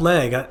that left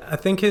leg. I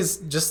think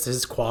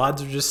his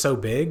quads are just so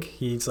big.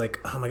 He's like,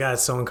 oh my God,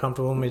 it's so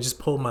uncomfortable. Let me just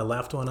pull my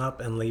left one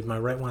up and leave my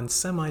right one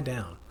semi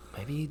down.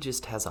 Maybe he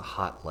just has a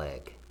hot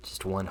leg.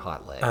 Just one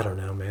hot leg. I don't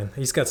know, man.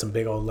 He's got some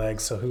big old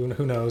legs, so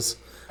who knows?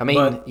 I mean,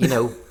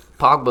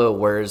 Pogba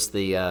wears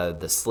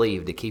the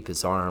sleeve to keep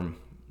his arm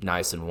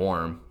nice and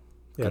warm,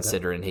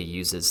 considering he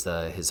uses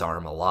his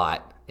arm a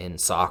lot in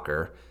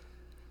soccer.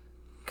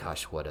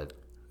 Gosh, what a...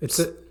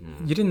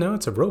 You didn't know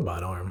it's a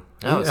robot arm.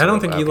 Oh, I don't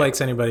think he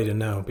likes anybody to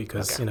know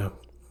because, I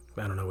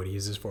don't know what he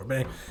uses for.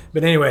 But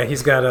anyway,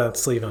 he's got a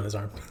sleeve on his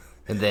arm.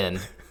 And then,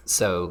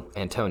 so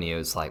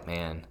Antonio's like,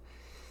 man,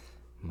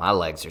 my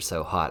legs are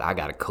so hot, I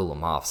got to cool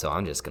them off, so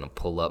I'm just going to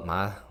pull up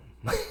my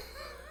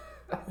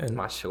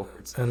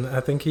shorts. And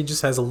I think he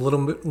just has a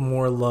little bit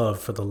more love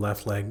for the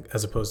left leg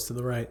as opposed to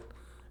the right.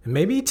 And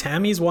maybe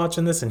Tammy's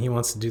watching this and he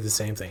wants to do the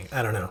same thing.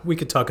 I don't know. We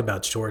could talk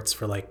about shorts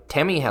for like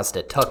Tammy has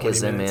to tuck him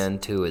minutes.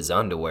 into his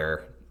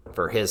underwear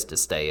for his to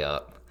stay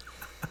up.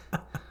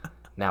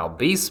 Now,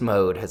 Beast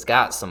Mode has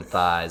got some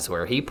thighs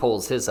where he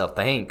pulls his up.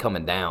 They ain't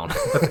coming down.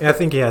 I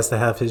think he has to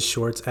have his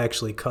shorts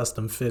actually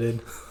custom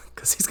fitted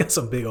because he's got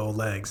some big old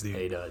legs, dude.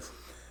 He does.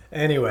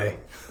 Anyway,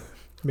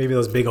 maybe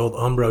those big old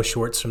Umbro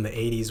shorts from the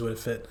 80s would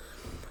fit.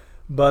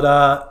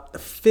 But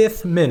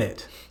 5th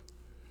minute.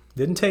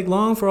 Didn't take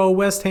long for old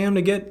West Ham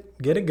to get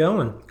it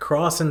going.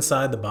 Cross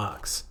inside the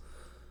box.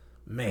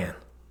 Man.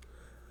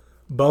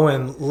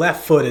 Bowen,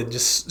 left-footed,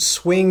 just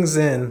swings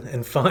in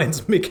and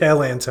finds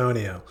Mikel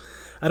Antonio.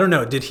 I don't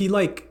know. Did he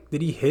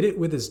hit it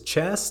with his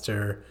chest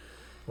or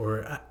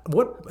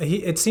what?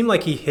 It seemed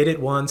like he hit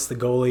it once. The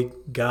goalie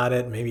got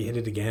it. Maybe hit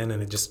it again,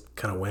 and it just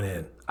kind of went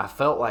in. I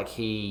felt like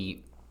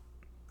he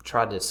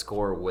tried to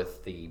score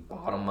with the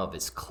bottom of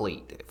his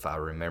cleat, if I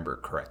remember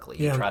correctly.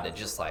 He tried to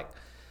just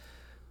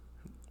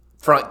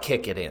front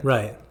kick it in.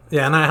 Right.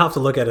 Yeah, and I have to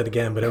look at it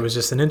again, but it was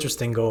just an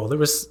interesting goal. There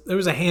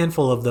was a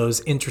handful of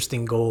those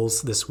interesting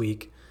goals this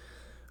week,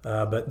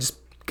 but just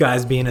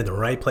guys being at the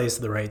right place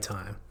at the right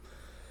time.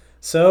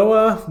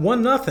 So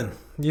 1-0.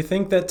 You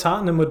think that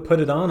Tottenham would put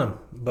it on them,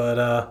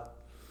 but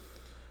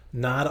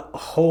not a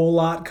whole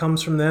lot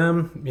comes from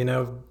them.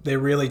 They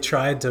really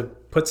tried to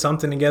put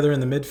something together in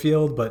the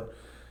midfield, but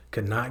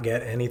could not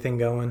get anything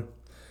going.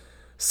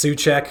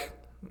 Souček,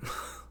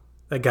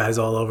 that guy's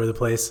all over the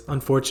place.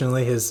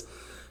 Unfortunately, his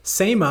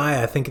same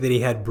eye, I think that he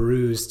had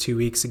bruised 2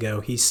 weeks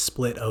ago, he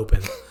split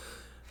open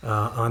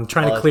on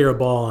trying to clear a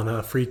ball on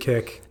a free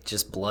kick.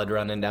 Just blood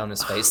running down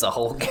his face the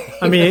whole game.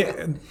 I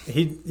mean,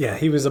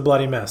 he was a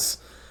bloody mess.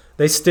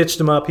 They stitched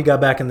him up. He got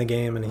back in the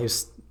game, and he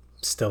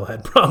still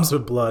had problems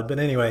with blood. But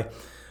anyway,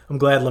 I'm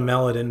glad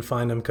Lamela didn't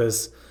find him,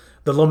 because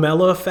the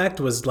Lamela effect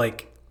was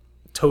like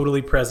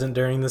totally present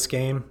during this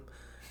game,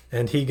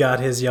 and he got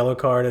his yellow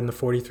card in the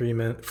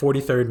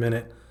 43rd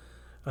minute.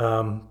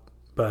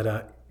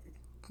 But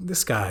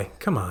this guy,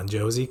 come on,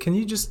 Josie, can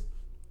you just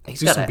do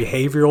some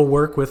behavioral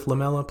work with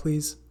Lamela,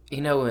 please?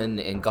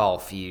 In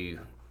golf, you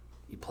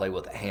play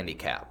with a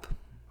handicap.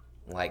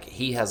 Like,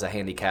 he has a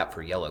handicap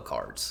for yellow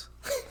cards.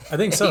 I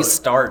think so. He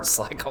starts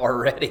like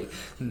already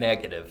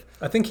negative.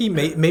 I think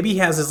maybe he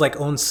has his like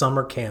own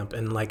summer camp,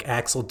 and like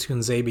Axel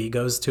Tunzabi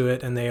goes to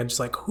it, and they're just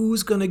like,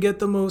 who's gonna get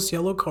the most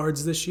yellow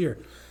cards this year?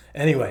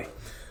 Anyway,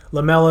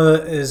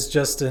 Lamela is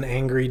just an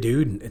angry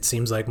dude. It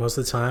seems like most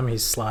of the time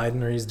he's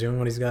sliding or he's doing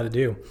what he's got to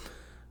do.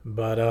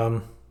 But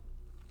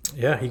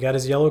yeah, he got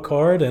his yellow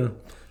card, and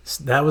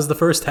that was the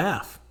first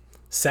half.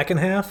 Second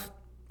half,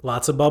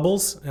 lots of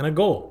bubbles and a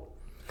goal.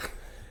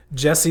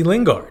 Jesse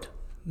Lingard,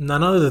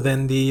 none other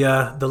than the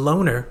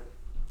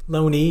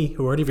loanee,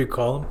 or whatever you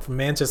call him, from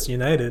Manchester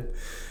United.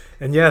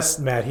 And yes,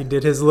 Matt, he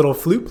did his little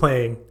flute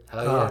playing.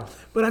 Oh, yeah.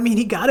 But I mean,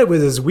 he got it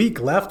with his weak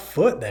left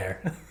foot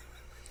there,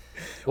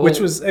 which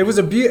was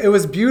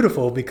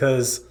beautiful,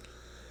 because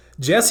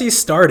Jesse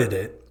started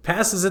it,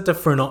 passes it to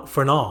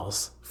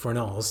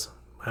Fornals,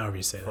 however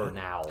you say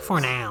that.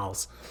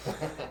 Fornals.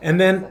 And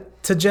then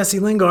to Jesse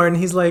Lingard, and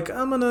he's like,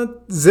 I'm going to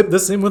zip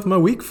this in with my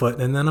weak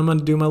foot, and then I'm going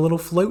to do my little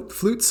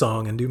flute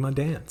song and do my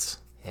dance.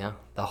 Yeah,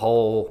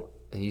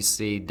 you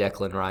see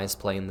Declan Rice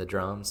playing the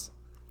drums?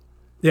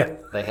 Yeah.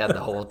 They had the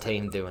whole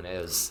team doing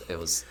it. It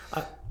was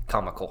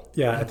comical.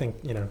 Yeah, I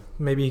think,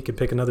 maybe he could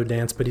pick another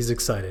dance, but he's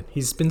excited.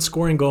 He's been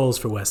scoring goals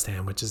for West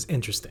Ham, which is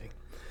interesting.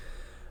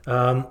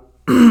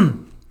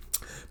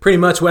 Pretty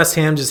much West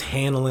Ham just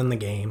handling the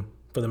game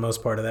for the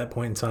most part at that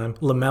point in time.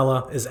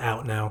 Lamela is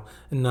out now,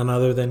 and none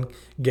other than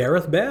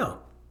Gareth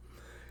Bale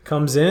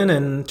comes in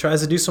and tries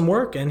to do some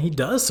work, and he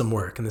does some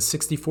work in the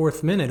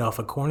 64th minute off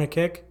a corner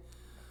kick.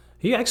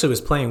 He actually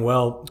was playing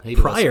well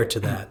prior to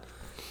that.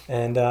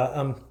 And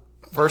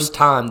first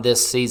time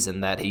this season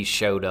that he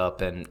showed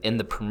up in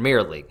the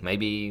Premier League,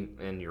 maybe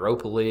in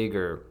Europa League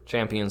or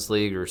Champions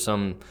League or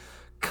some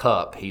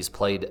cup, he's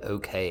played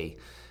okay.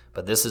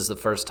 But this is the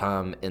first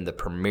time in the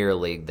Premier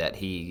League that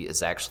he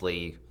is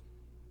actually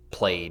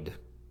played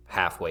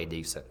halfway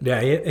decent. Yeah,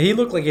 he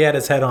looked like he had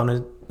his head on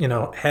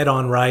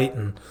right,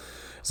 and it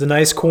was a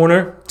nice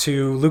corner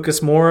to Lucas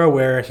Moura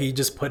where he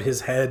just put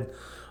his head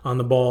on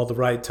the ball at the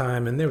right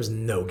time, and there was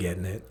no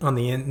getting it on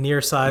the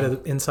near side of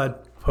the inside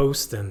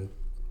post and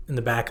in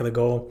the back of the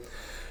goal.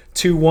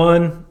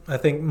 2-1. I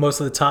think most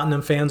of the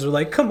Tottenham fans were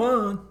like, "Come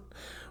on,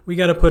 we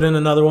got to put in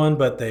another one,"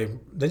 but they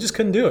just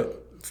couldn't do it.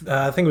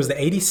 I think it was the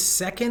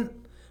 82nd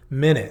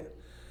minute.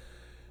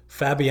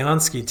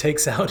 Fabianski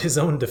takes out his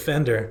own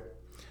defender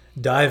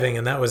diving,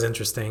 and that was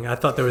interesting. I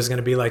thought there was going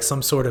to be like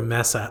some sort of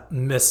mess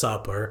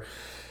up, or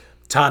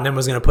Tottenham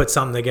was going to put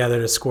something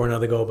together to score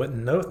another goal, but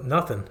no,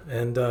 nothing.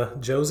 And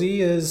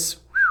Josie is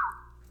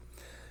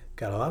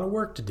got a lot of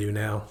work to do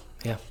now.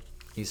 Yeah,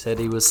 he said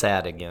he was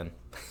sad again.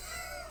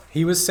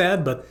 He was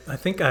sad, but I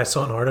think I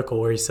saw an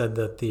article where he said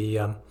that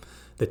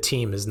the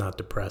team is not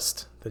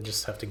depressed. They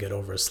just have to get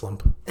over a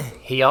slump.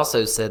 He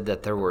also said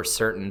that there were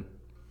certain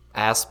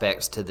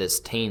aspects to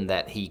this team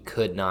that he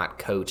could not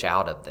coach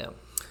out of them.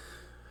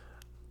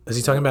 Is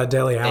he talking about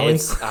Dele Alli?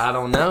 I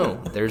don't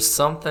know. There's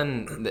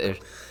something.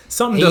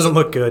 Something doesn't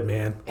look good,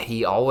 man.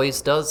 He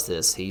always does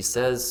this. He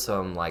says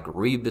some like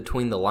read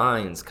between the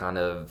lines kind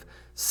of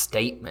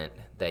statement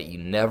that you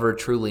never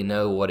truly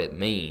know what it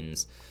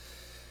means.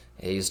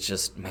 He's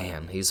just,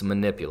 man, he's a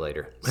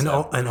manipulator. And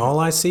all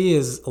I see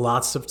is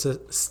lots of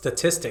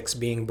statistics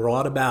being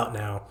brought about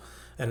now,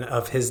 and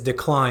of his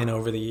decline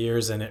over the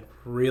years, and it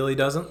really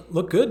doesn't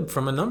look good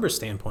from a numbers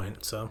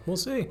standpoint. So we'll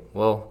see.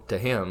 Well, to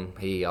him,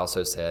 he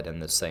also said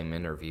in the same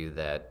interview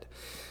that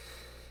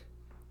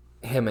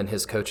him and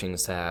his coaching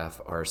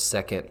staff are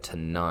second to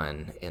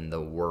none in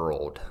the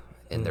world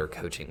in their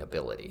coaching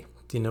ability.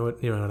 Do you know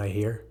what I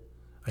hear?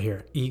 I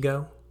hear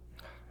ego.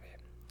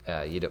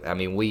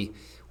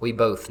 We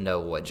both know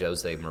what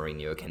Jose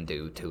Mourinho can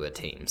do to a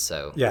team,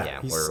 so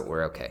yeah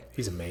we're okay.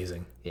 He's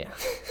amazing. Yeah.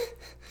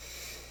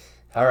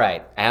 All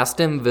right,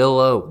 Aston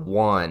Villa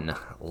 1,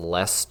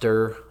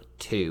 Leicester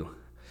 2.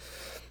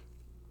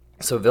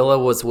 So Villa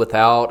was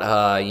without,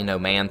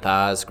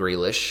 man-thighs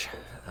Grealish,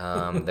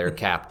 their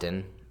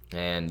captain,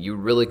 and you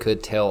really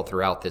could tell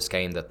throughout this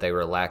game that they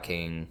were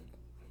lacking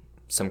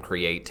some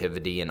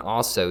creativity and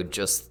also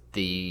just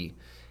the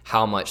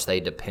how much they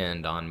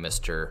depend on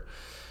Mr.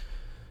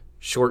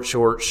 Short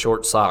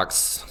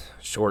socks,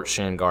 short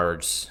shin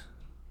guards,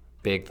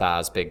 big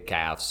thighs, big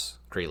calves,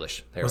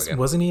 Grealish. There we go.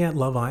 Wasn't he at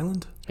Love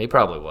Island? He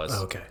probably was.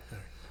 Oh, okay.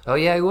 Oh,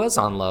 yeah, he was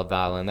on Love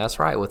Island. That's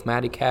right, with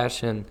Matty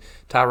Cash and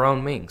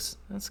Tyrone Mings.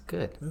 That's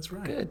good. That's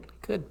right.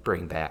 Good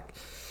bring back.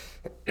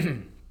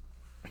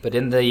 But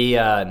in the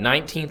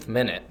 19th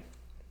minute,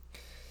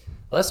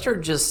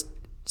 Leicester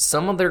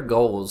some of their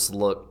goals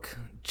look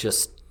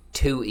just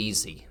too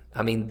easy.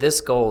 I mean,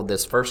 this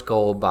first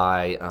goal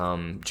by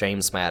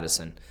James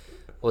Maddison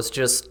was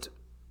just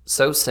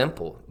so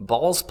simple.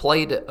 Ball's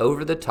played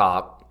over the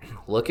top,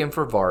 looking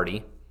for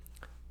Vardy.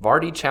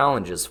 Vardy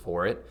challenges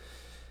for it.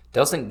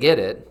 Doesn't get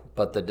it,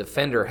 but the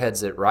defender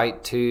heads it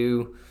right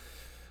to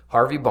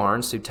Harvey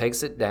Barnes, who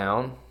takes it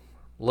down,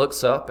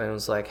 looks up, and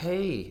was like,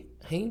 hey,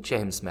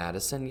 James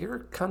Maddison,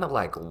 you're kind of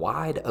like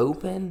wide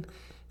open.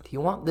 Do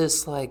you want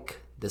this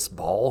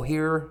ball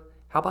here?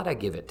 How about I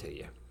give it to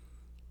you?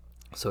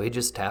 So he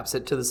just taps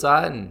it to the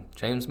side, and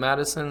James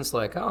Maddison's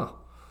like, oh,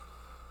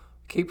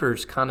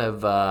 keeper's kind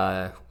of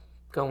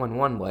going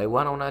one way.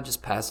 Why don't I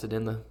just pass it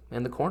in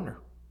the corner?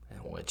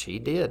 Which he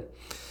did.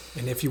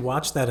 And if you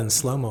watch that in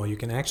slow-mo, you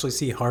can actually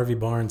see Harvey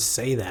Barnes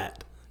say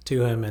that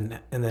to him, and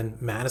then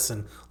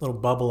Maddison, little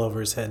bubble over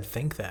his head,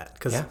 think that.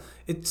 Because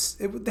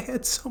they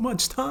had so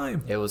much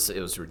time. It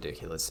was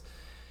ridiculous.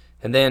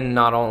 And then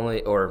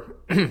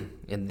and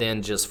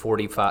then just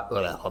 45...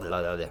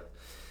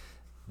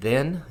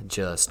 Then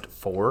just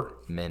 4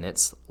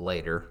 minutes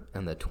later,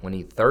 in the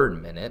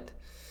 23rd minute,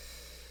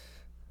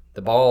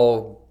 the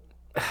ball,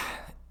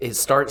 it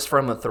starts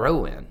from a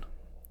throw-in.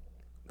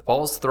 The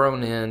ball's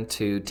thrown in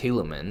to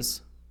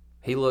Tielemans.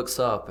 He looks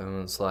up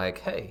and was like,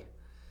 hey,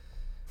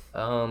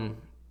 why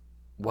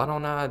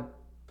don't I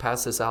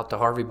pass this out to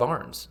Harvey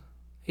Barnes?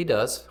 He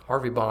does.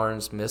 Harvey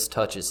Barnes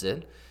mistouches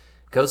it,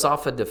 goes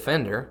off a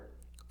defender,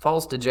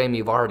 falls to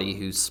Jamie Vardy,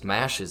 who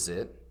smashes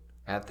it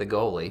at the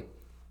goalie.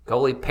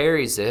 Goalie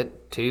parries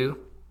it to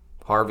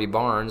Harvey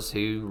Barnes,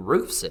 who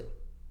roofs it.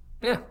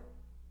 Yeah,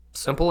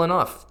 simple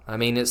enough. I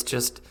mean, it's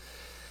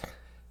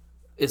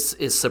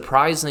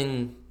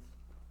surprising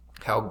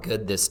how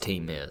good this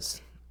team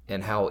is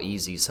and how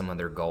easy some of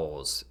their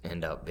goals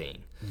end up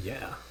being.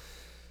 Yeah.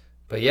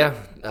 But yeah,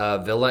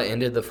 Villa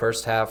ended the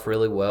first half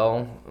really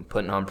well,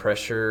 putting on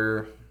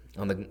pressure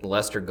on the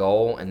Leicester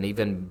goal, and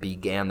even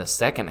began the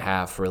second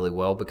half really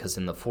well, because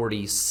in the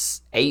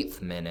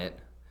 48th minute,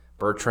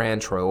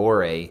 Bertrand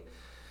Traore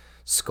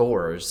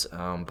scores.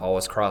 Ball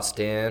was crossed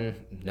in.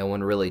 No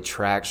one really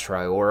tracks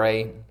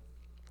Traore.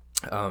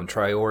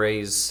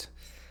 Traore's,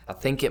 I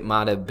think it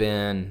might have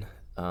been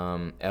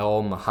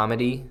El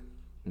Mohammadi.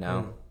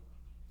 No.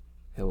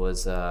 It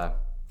was,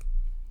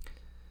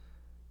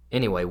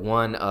 anyway,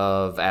 one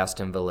of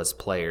Aston Villa's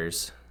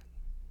players.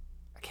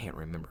 I can't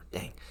remember.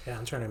 Dang. Yeah,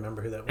 I'm trying to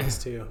remember who that was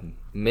too.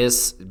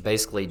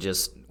 Basically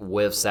just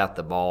whiffs at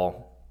the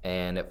ball,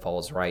 and it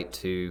falls right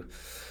to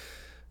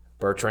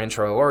Bertrand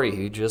Traore,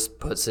 who just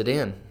puts it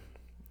in.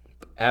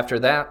 After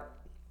that,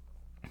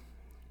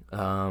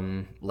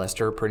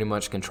 Leicester pretty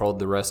much controlled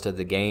the rest of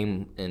the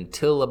game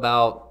until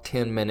about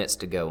 10 minutes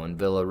to go, and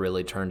Villa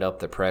really turned up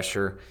the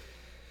pressure,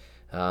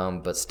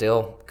 but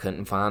still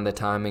couldn't find the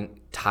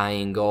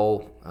tying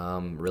goal.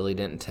 Really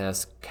didn't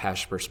test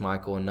Kasper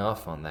Schmeichel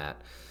enough on that.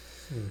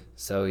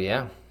 So,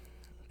 yeah,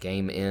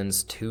 game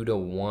ends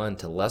 2-1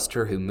 to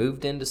Leicester, who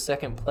moved into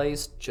second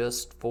place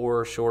just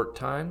for a short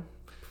time.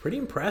 Pretty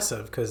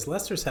impressive, because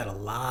Leicester's had a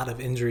lot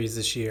of injuries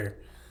this year.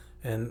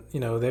 And,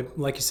 they,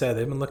 like you said,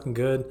 they've been looking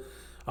good.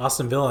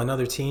 Aston Villa,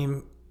 another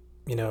team,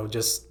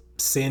 just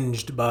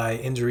singed by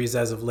injuries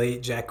as of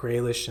late. Jack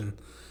Grealish and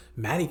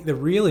they're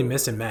really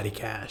missing Matty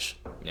Cash.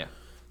 Yeah.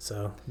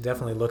 So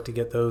definitely look to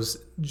get those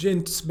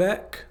gents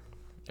back.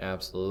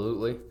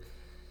 Absolutely.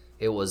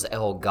 It was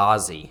El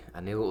Ghazi.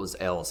 I knew it was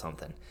El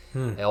something.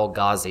 El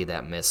Ghazi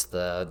that missed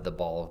the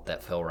ball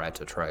that fell right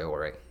to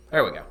Traore.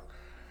 There we go.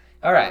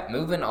 All right,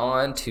 moving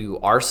on to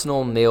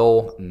Arsenal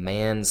 0,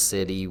 Man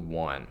City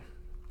 1.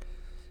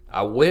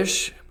 I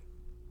wish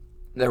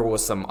there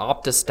was some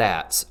Opta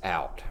stats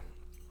out.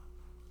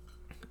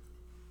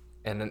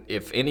 And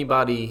if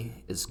anybody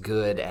is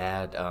good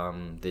at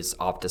this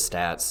Opta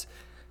stats,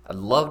 I'd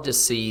love to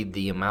see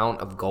the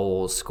amount of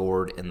goals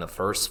scored in the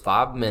first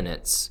 5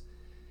 minutes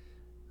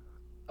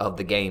of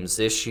the games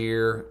this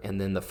year, and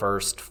then the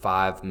first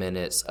 5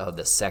 minutes of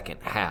the second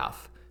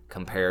half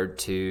compared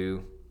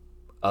to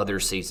other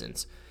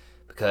seasons,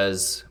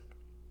 because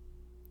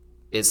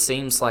it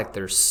seems like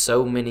there's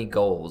so many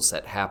goals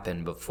that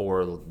happen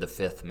before the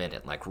 5th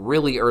minute, like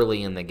really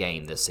early in the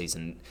game this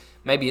season.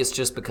 Maybe it's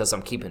just because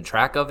I'm keeping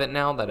track of it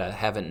now that I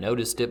haven't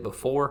noticed it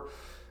before,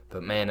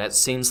 but man, it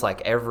seems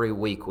like every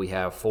week we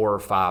have 4 or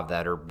 5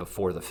 that are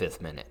before the 5th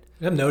minute.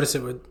 I've noticed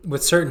it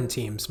with certain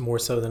teams more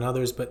so than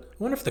others, but I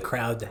wonder if the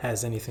crowd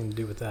has anything to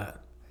do with that,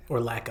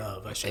 or lack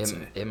of, I should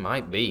say. It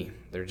might be.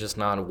 They're just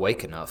not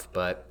awake enough,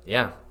 but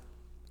yeah.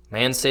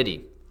 Man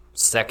City,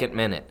 2nd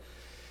minute.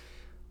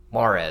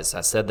 Mahrez.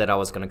 I said that I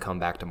was going to come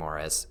back to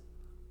Mahrez.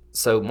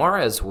 So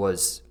Mahrez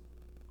was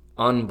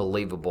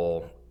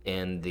unbelievable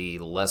in the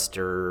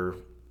Leicester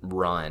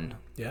run.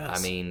 Yes.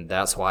 I mean,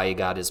 that's why he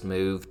got his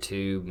move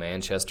to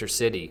Manchester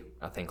City,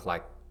 I think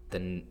like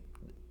the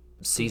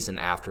season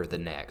after the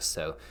next.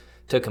 So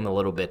took him a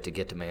little bit to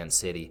get to Man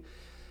City.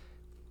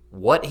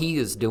 What he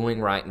is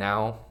doing right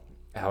now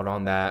out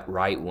on that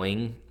right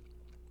wing,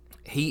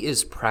 he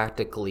is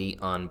practically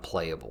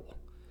unplayable.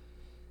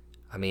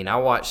 I mean, I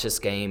watched this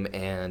game,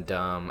 and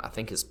I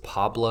think it's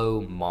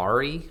Pablo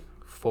Mari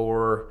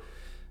for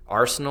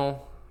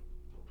Arsenal.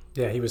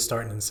 Yeah, he was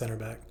starting in center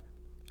back.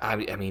 I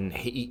mean,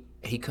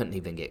 he couldn't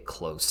even get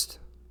close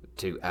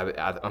to.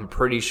 I'm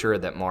pretty sure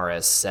that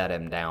Mahrez set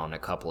him down a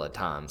couple of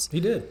times. He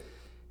did.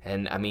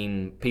 And, I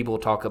mean, people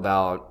talk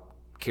about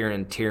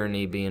Kieran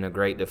Tierney being a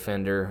great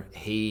defender.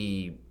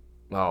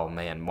 Oh,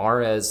 man,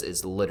 Mahrez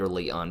is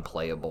literally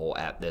unplayable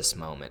at this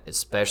moment,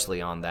 especially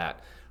on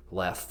that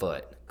left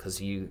foot. Because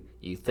you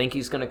think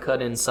he's going to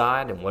cut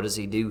inside, and what does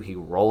he do? He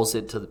rolls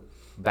it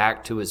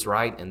back to his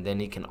right, and then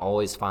he can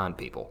always find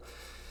people.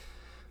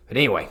 But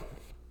anyway,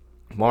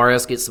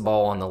 Mahrez gets the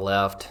ball on the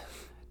left,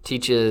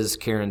 teaches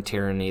Kieran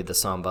Tierney the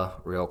samba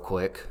real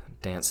quick,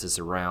 dances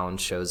around,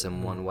 shows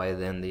him one way,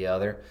 then the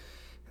other.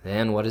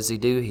 Then what does he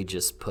do? He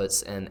just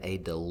puts in a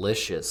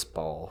delicious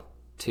ball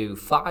to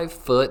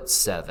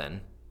 5'7"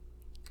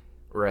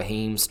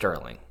 Raheem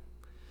Sterling,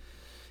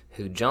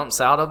 who jumps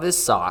out of his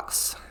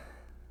socks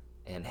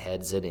and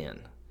heads it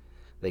in.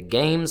 The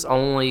game's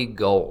only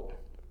goal.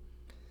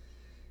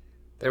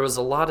 There was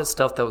a lot of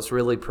stuff that was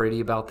really pretty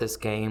about this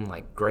game,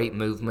 like great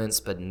movements,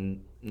 but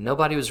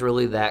nobody was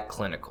really that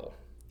clinical.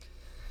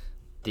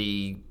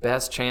 The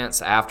best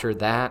chance after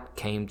that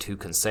came to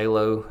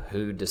Cancelo,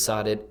 who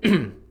decided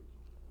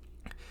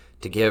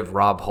to give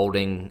Rob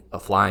Holding a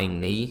flying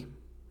knee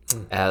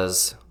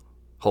as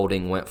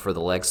Holding went for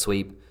the leg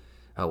sweep.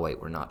 Oh,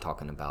 wait, we're not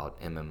talking about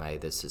MMA.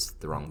 This is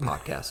the wrong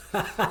podcast.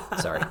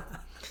 Sorry.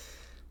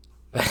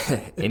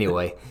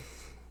 Anyway,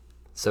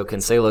 so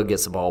Cancelo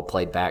gets the ball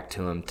played back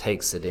to him,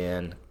 takes it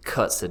in,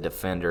 cuts the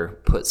defender,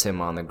 puts him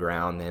on the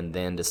ground, and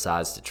then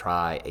decides to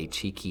try a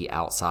cheeky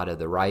outside of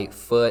the right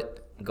foot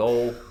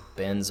goal,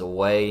 bends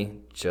away,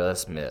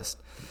 just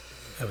missed.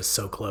 That was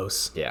so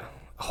close. Yeah.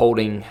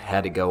 Holding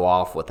had to go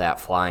off with that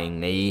flying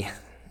knee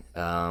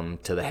to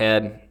the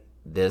head.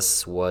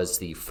 This was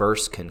the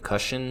first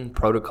concussion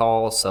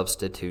protocol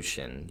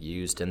substitution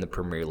used in the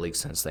Premier League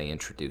since they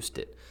introduced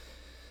it.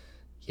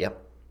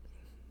 Yep.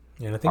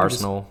 Yeah, and I think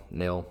Arsenal,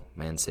 0,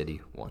 Man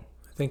City, 1.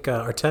 I think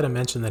Arteta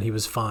mentioned that he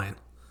was fine,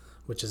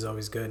 which is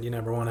always good. You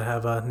never want to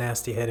have a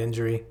nasty head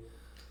injury.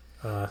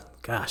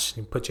 Gosh,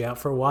 he put you out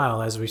for a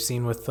while, as we've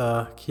seen with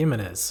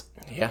Jimenez.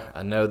 Yeah,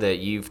 I know that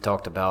you've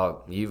talked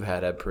about you've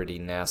had a pretty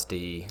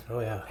nasty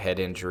head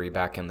injury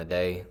back in the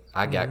day.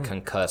 I got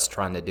concussed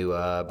trying to do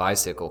a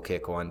bicycle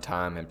kick one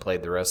time and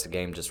played the rest of the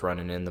game just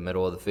running in the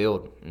middle of the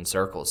field in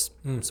circles.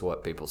 That's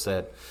what people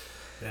said.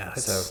 Yeah,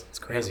 it's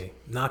crazy.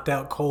 Knocked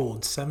out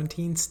cold,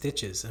 17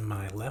 stitches in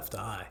my left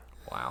eye.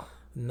 Wow.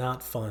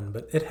 Not fun,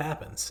 but it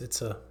happens.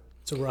 It's a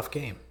rough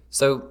game.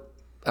 So,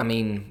 I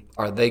mean,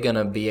 are they going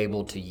to be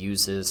able to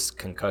use this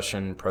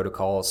concussion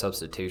protocol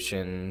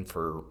substitution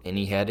for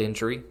any head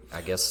injury?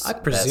 I guess I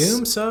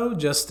presume so,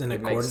 just in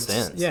accordance.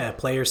 Makes sense. Yeah,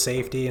 player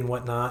safety and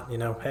whatnot. You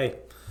know, hey,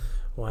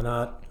 why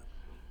not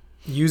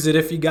use it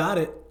if you got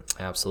it?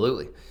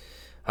 Absolutely.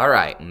 All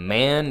right,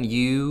 Man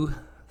U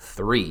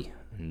 3,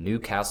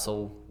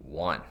 Newcastle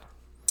 1.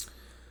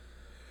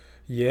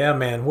 Yeah,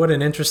 man, what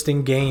an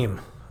interesting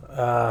game.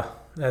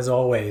 As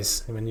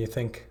always, when you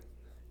think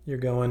you're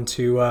going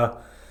to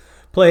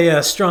play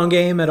a strong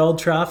game at Old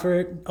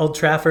Trafford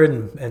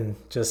and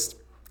just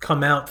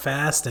come out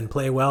fast and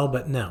play well,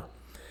 but no.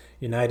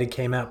 United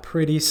came out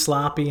pretty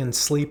sloppy and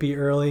sleepy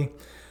early.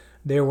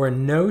 There were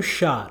no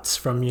shots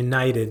from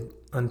United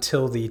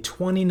until the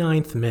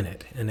 29th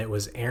minute, and it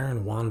was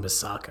Aaron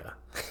Wan-Bissaka.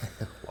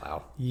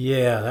 Wow.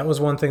 Yeah, that was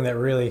one thing that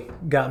really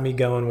got me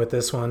going with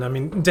this one. I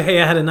mean, De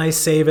Gea had a nice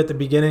save at the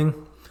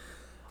beginning,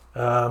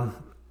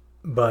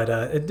 but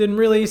it didn't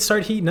really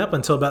start heating up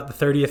until about the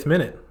 30th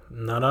minute.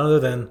 None other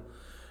than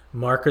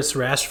Marcus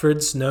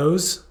Rashford's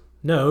nose,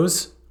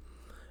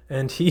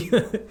 and he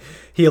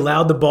he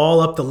allowed the ball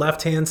up the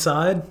left-hand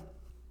side,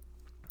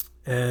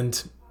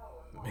 and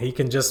he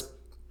can just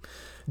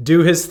do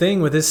his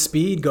thing with his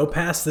speed, go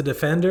past the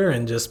defender,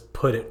 and just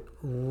put it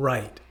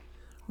right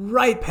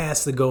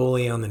past the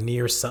goalie on the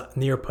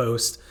near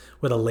post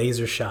with a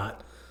laser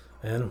shot,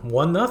 and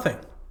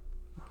 1-0.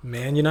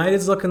 Man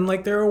United's looking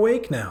like they're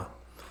awake now.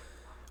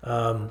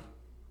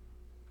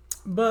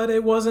 But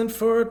it wasn't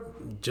for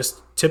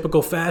just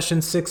typical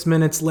fashion 6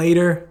 minutes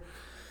later.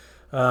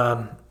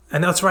 And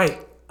that's right.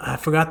 I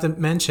forgot to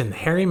mention,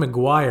 Harry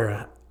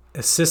Maguire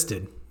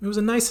assisted. It was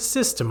a nice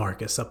assist to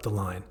Marcus up the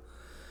line.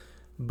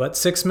 But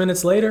 6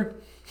 minutes later,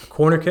 a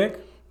corner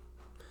kick.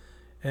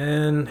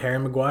 And Harry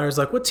Maguire's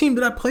like, what team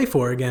did I play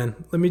for again?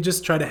 Let me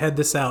just try to head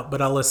this out,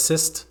 but I'll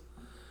assist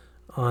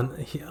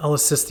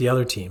the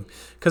other team.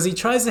 Because he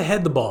tries to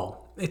head the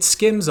ball. It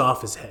skims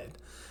off his head.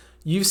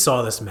 You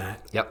saw this,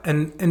 Matt. Yep.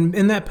 And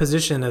in that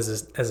position as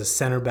a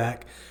center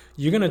back,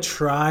 you're going to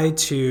try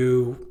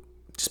to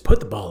just put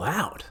the ball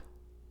out.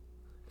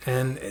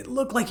 And it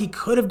looked like he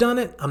could have done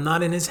it. I'm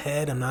not in his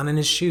head. I'm not in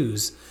his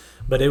shoes.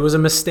 But it was a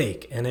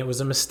mistake. And it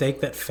was a mistake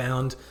that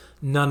found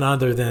none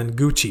other than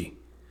Gucci,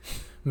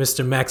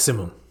 Mr.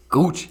 Maximum.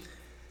 Gucci.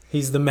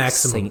 He's the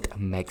maximum. Saint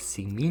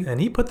Maximin.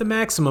 And he put the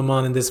maximum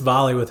on in this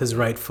volley with his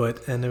right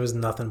foot, and there was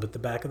nothing but the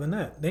back of the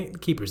net. The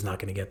keeper's not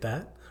going to get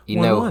that. You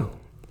 1-1.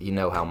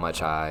 know how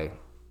much I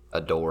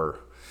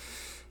adore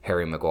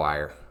Harry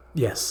Maguire.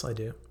 Yes, I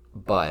do.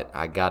 But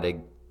I got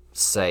to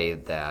say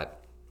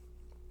that,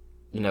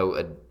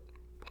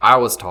 I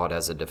was taught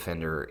as a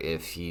defender,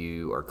 if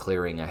you are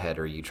clearing a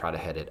header, you try to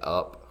head it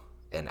up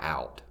and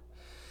out.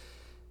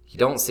 You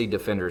don't see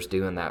defenders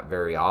doing that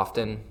very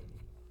often.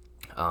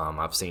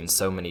 I've seen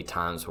so many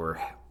times where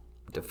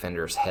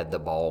defenders head the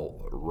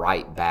ball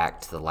right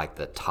back to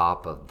the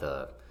top of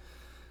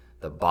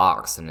the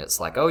box, and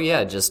it's like, oh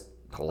yeah, just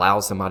allow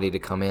somebody to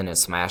come in and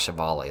smash a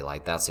volley.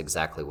 Like, that's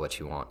exactly what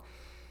you want.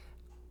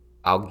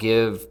 I'll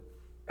give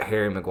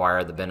Harry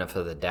Maguire the benefit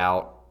of the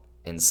doubt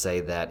and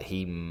say that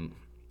he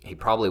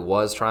probably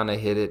was trying to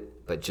hit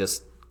it, but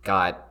just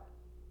got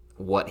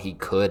what he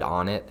could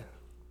on it.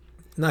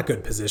 Not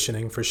good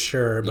positioning for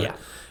sure, but Yeah.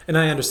 And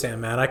I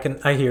understand, Matt.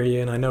 I hear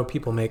you, and I know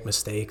people make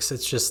mistakes.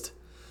 It's just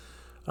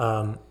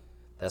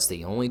That's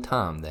the only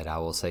time that I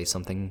will say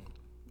something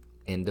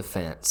in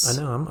defense.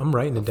 I know I'm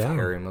writing it down.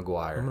 Harry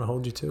Maguire. I'm gonna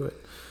hold you to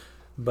it.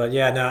 But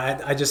yeah, no,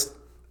 I just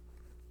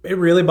it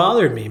really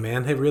bothered me,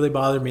 man. It really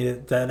bothered me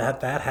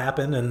that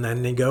happened, and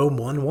then they go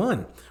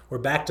 1-1. We're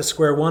back to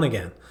square one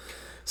again.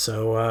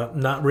 So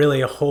not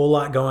really a whole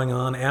lot going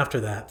on after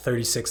that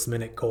 36th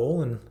minute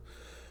goal, and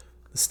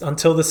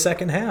until the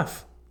second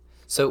half.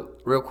 So,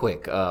 real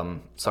quick,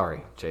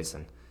 sorry,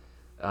 Jason.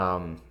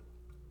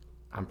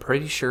 I'm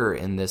pretty sure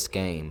in this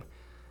game,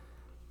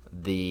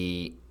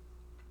 a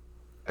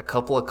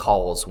couple of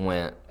calls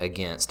went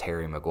against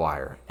Harry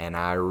Maguire, and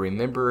I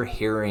remember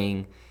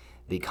hearing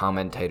the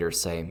commentator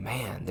say,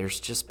 man, there's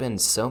just been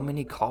so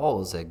many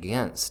calls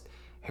against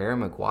Harry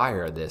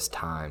Maguire this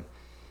time.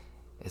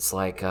 It's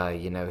like,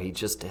 he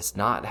just has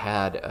not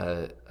had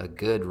a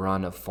good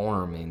run of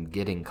form in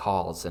getting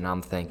calls. And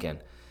I'm thinking,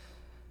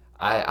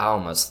 I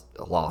almost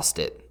lost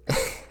it.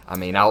 I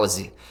mean, I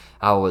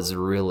was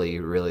really,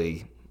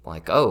 really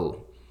like,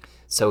 oh,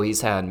 so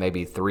he's had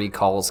maybe 3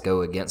 calls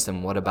go against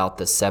him. What about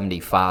the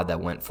 75 that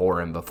went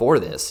for him before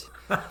this?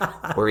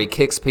 Where he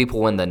kicks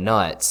people in the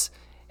nuts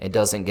and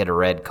doesn't get a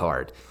red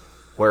card.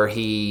 Where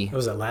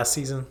Was that last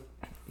season?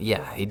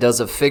 Yeah, he does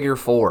a figure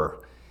 4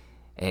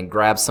 and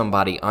grabs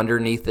somebody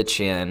underneath the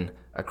chin,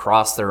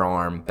 across their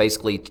arm,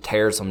 basically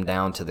tears them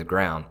down to the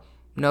ground.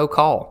 No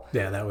call.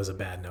 Yeah, that was a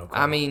bad no call.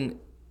 I mean,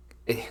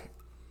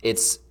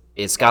 it's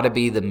got to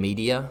be the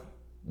media,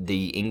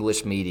 the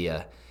English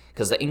media,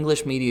 because the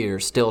English media are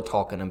still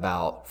talking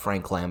about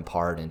Frank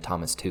Lampard and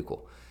Thomas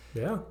Tuchel.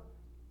 Yeah.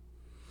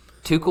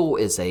 Tuchel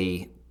is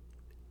a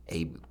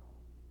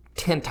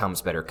 10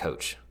 times better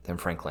coach than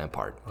Frank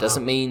Lampard. Wow.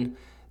 Doesn't mean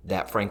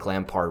that Frank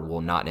Lampard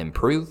will not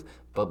improve,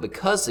 but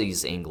because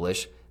he's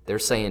English, they're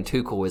saying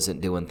Tuchel isn't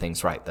doing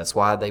things right. That's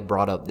why they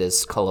brought up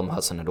this Cullum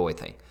Hudson-Odoi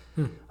thing.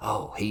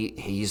 Oh,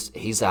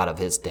 he's out of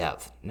his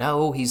depth.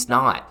 No, he's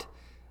not.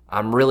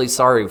 I'm really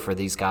sorry for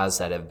these guys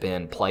that have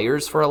been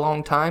players for a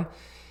long time,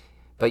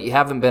 but you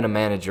haven't been a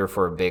manager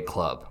for a big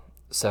club.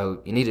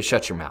 So you need to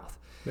shut your mouth.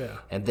 Yeah.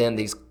 And then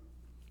these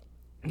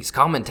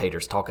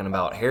commentators talking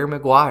about Harry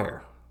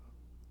Maguire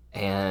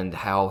and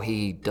how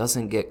he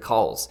doesn't get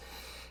calls.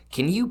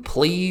 Can you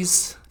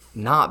please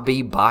not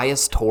be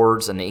biased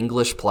towards an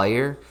English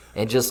player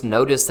and just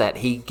notice that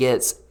he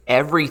gets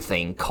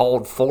everything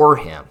called for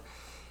him?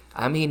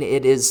 I mean,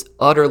 it is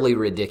utterly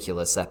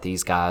ridiculous that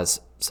these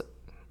guys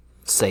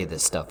say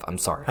this stuff. I'm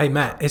sorry. Hey,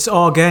 Matt, it's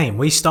our game.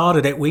 We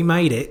started it. We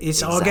made it.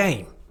 It's our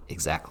game.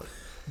 Exactly.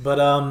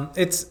 But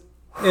it's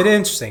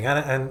interesting.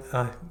 And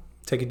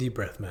take a deep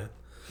breath, Matt.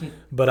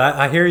 But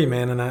I hear you,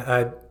 man, and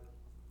I'm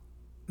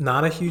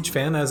not a huge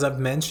fan, as I've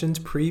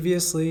mentioned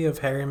previously, of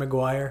Harry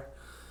Maguire.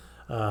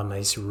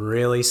 He's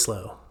really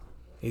slow.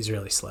 He's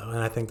really slow, and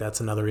I think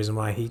that's another reason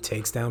why he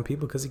takes down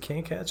people, because he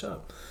can't catch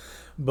up.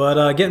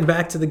 But getting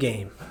back to the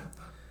game.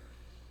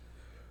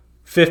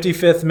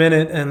 55th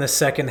minute and the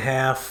second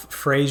half,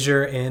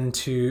 Fraser in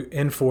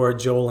for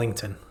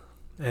Joelinton.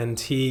 And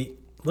he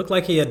looked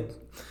like he had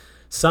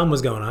something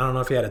was going on. I don't know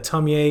if he had a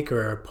tummy ache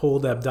or a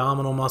pulled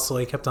abdominal muscle.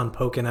 He kept on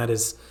poking at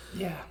his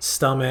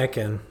stomach.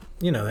 And,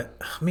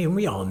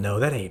 we all know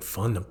that ain't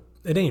fun.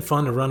 It ain't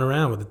fun to run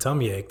around with a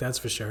tummy ache, that's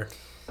for sure.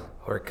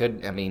 Or it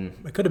could have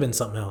been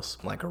something else.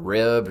 Like a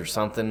rib or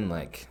something.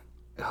 Like,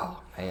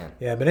 oh, man.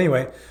 Yeah, but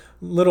anyway,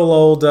 little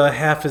old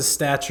half his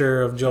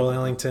stature of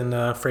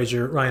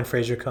Joelinton, Ryan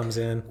Fraser comes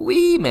in.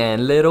 Wee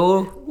man,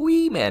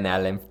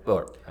 Alan.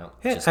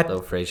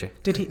 Little Fraser.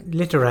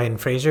 Little Ryan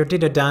Fraser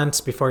did a dance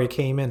before he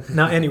came in.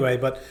 No, anyway,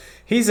 but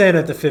he's in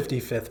at the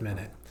 55th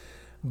minute.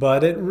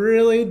 But it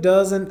really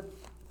doesn't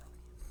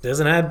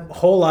have a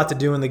whole lot to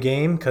do in the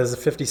game, because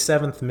the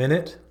 57th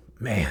minute,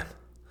 man,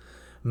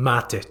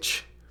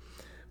 Matic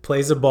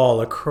plays a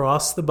ball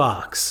across the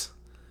box,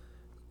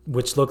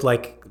 which looked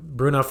like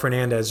Bruno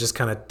Fernandes just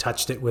kind of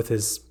touched it with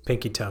his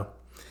pinky toe,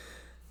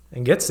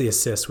 and gets the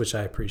assist, which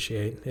I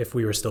appreciate if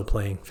we were still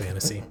playing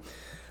fantasy.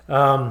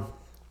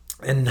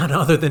 And none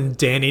other than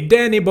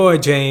Danny Boy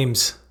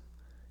James.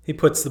 He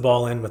puts the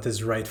ball in with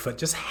his right foot,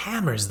 just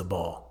hammers the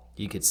ball.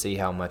 You could see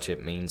how much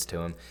it means to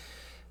him.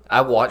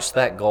 I watched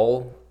that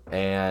goal,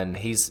 and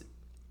he's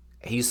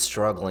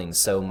struggling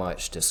so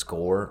much to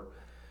score.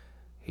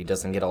 He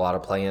doesn't get a lot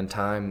of playing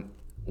time.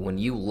 When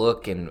you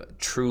look and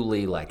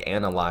truly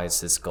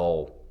analyze this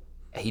goal,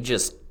 he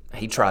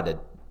tried to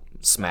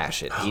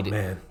smash it.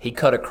 Man. He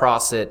cut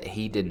across it.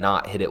 He did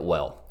not hit it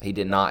well. He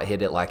did not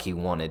hit it like he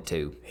wanted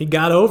to. He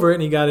got over it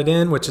and he got it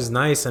in, which is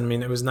nice. I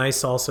mean, it was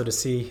nice also to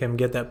see him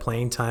get that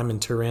playing time in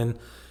Turin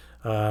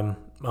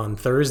on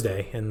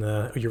Thursday in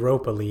the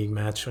Europa League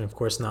match. And of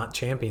course, not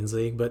Champions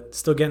League, but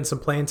still getting some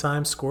playing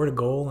time. Scored a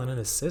goal and an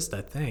assist,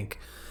 I think.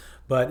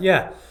 But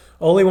yeah,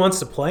 Ole wants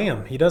to play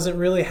him. He doesn't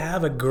really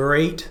have a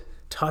great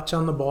touch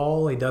on the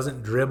ball. He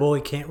doesn't dribble.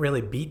 He can't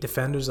really beat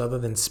defenders other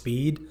than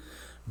speed.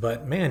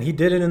 But, man, he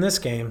did it in this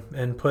game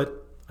and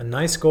put a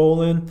nice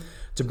goal in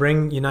to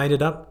bring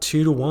United up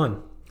 2-1.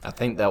 I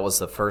think that was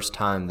the first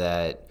time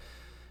that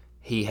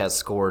he has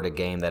scored a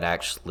game that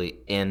actually,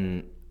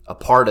 in a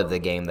part of the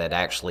game that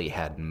actually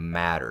had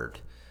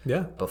mattered.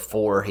 Yeah.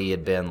 Before he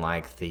had been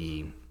like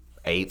the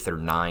 8th or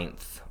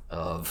 9th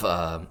of,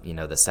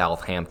 the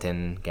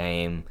Southampton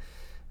game.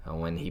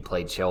 When he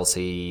played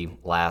Chelsea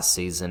last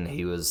season,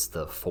 he was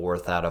the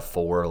 4th out of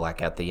 4,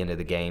 at the end of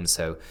the game.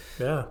 So,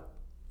 yeah.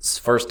 it's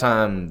the first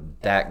time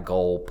that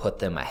goal put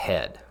them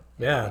ahead.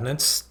 Yeah, and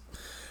that's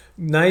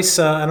nice.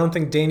 I don't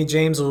think Danny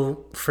James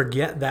will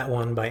forget that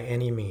one by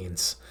any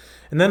means.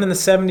 And then in the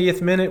 70th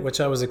minute,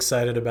 which I was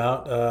excited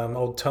about,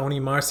 old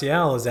Tony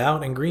Martial is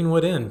out and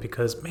Greenwood in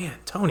because, man,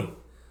 Tony,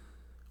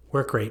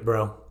 work rate,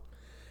 bro.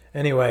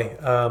 Anyway,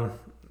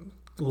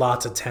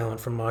 lots of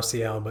talent from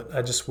Martial, but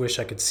I just wish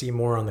I could see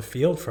more on the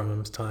field from him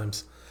at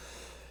times.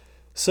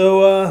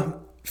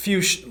 So,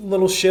 few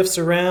little shifts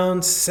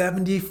around.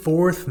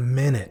 74th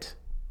minute.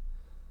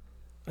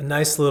 A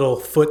nice little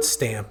foot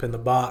stamp in the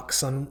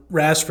box on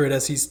Rashford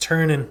as he's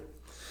turning.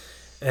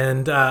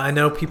 And I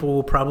know people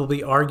will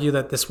probably argue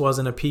that this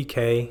wasn't a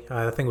PK.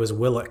 I think it was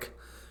Willock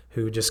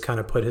who just kind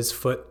of put his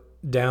foot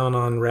down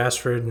on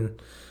Rashford.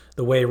 And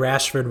the way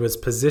Rashford was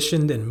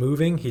positioned and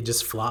moving, he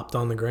just flopped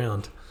on the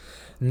ground.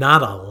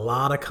 Not a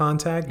lot of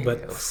contact,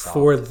 but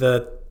for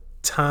the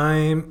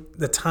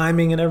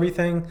timing and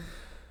everything,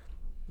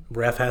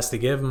 ref has to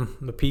give him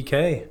the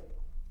PK.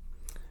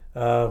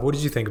 What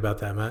did you think about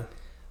that, Matt?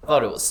 I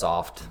thought it was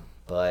soft,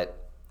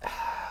 but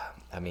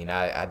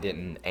I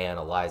didn't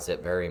analyze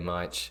it very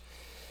much.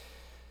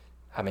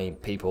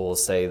 People will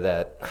say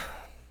that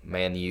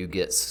Man U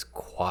gets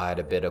quite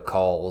a bit of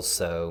calls,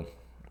 so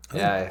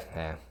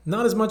yeah.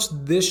 Not as much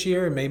this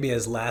year, maybe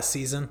as last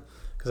season,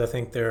 because I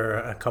think there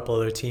are a couple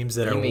other teams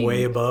that are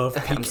way above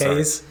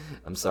PKs.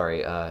 I'm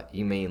sorry.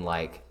 You mean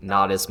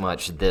not as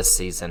much this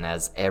season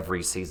as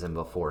every season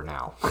before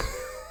now?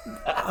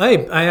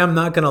 I am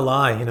not gonna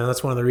lie.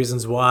 That's one of the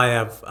reasons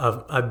why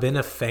I've been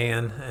a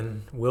fan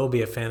and will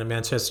be a fan of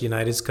Manchester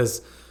United,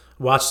 because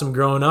watched them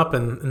growing up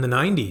in the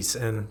 90s,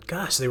 and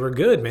gosh, they were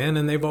good, man,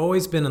 and they've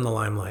always been in the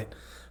limelight.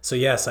 So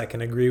yes, I can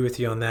agree with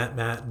you on that,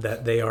 Matt,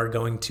 that they are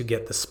going to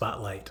get the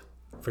spotlight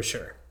for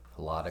sure.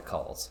 A lot of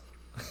calls.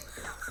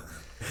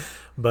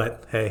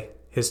 But hey,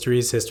 history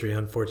is history,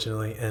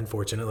 unfortunately and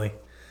fortunately.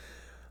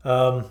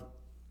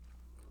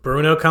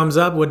 Bruno comes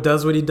up, what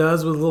he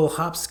does with a little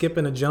hop, skip,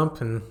 and a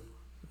jump, and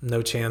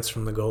no chance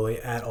from the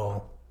goalie at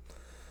all.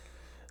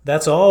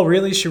 That's all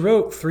really she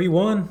wrote.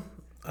 3-1.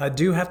 I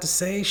do have to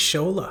say,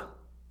 Shola.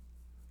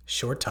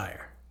 Short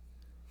tire.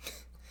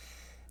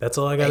 That's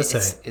all I got to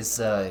say. It's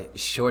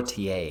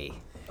Shortier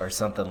or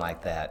something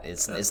like that.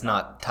 It's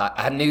not.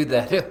 I knew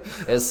that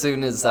as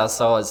soon as I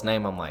saw his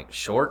name. I'm like,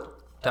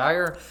 short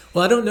tire?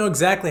 Well, I don't know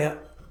exactly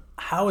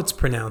how it's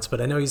pronounced, but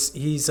I know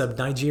he's of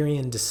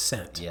Nigerian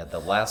descent. Yeah, the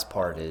last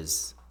part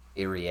is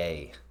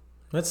Irie.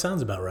 That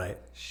sounds about right.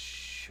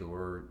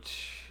 Short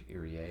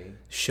Irie.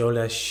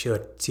 Shola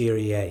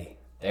Shortier.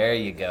 There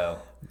you go.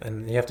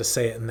 And you have to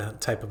say it in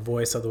that type of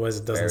voice, otherwise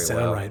it doesn't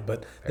sound right.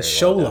 But the Very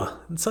Shola,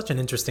 it's such an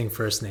interesting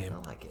first name.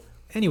 I like it.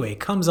 Anyway,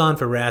 comes on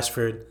for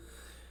Rashford.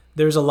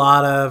 There's a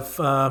lot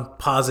of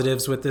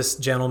positives with this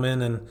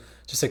gentleman, and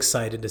just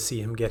excited to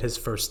see him get his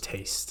first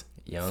taste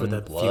for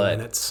the few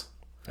minutes.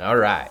 All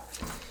right.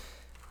 We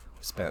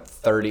spent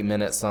 30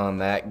 minutes on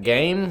that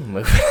game.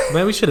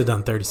 Man, we should have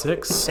done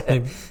 36.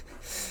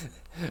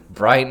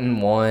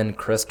 Brighton 1,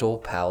 Crystal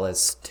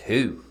Palace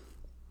 2.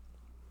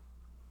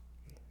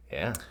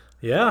 Yeah.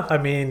 Yeah,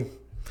 a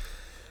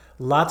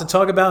lot to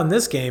talk about in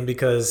this game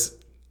because,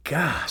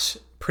 gosh,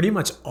 pretty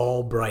much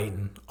all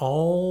Brighton,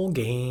 all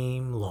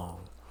game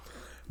long.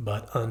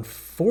 But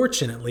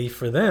unfortunately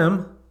for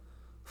them,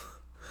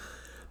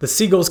 the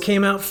Seagulls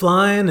came out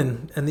flying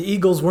and the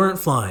Eagles weren't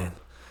flying.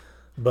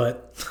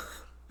 But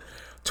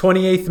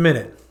 28th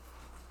minute,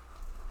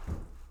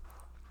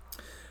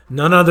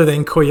 None other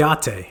than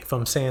Koyate, if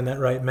I'm saying that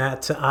right,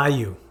 Matt, to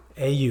Ayu,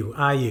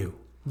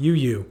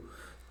 UU,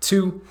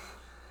 to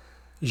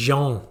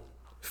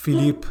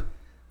Jean-Philippe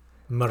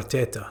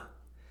Marteta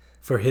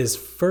for his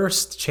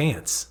first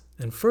chance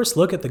and first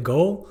look at the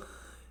goal.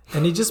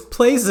 And he just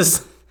plays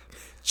this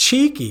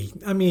cheeky,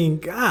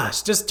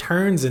 just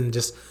turns and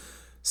just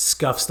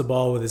scuffs the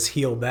ball with his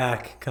heel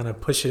back, kind of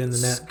push it in the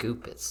net.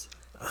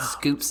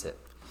 Scoops it.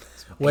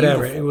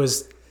 Whatever.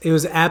 Beautiful. It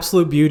was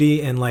absolute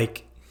beauty, and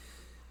like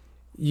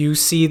you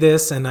see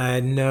this, and I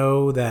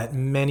know that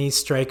many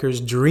strikers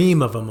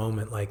dream of a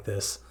moment like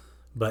this,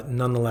 but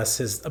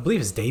nonetheless, I believe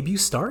his debut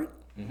start.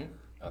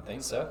 I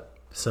think so.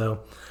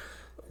 So,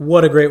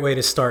 what a great way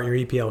to start your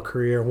EPL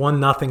career.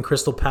 1-0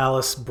 Crystal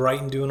Palace,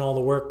 Brighton doing all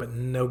the work, but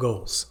no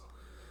goals.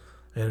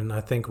 And I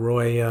think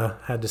Roy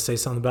had to say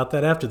something about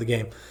that after the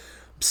game.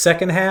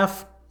 Second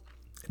half,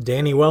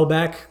 Danny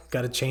Welbeck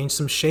got to change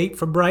some shape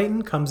for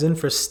Brighton. Comes in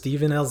for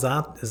Steven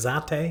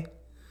Elzate.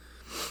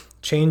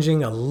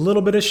 Changing a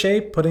little bit of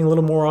shape, putting a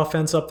little more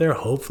offense up there.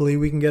 Hopefully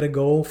we can get a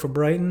goal for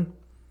Brighton.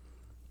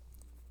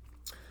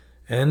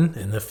 And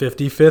in the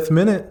 55th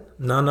minute,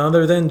 none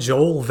other than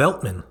Joel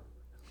Veltman.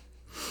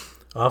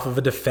 Off of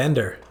a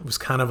defender. It was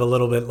kind of a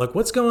little bit like,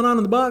 what's going on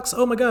in the box?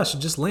 Oh my gosh, it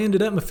just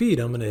landed at my feet.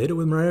 I'm going to hit it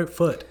with my right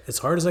foot as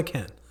hard as I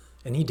can.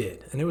 And he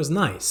did. And it was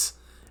nice.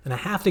 And I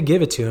have to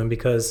give it to him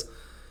because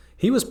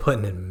he was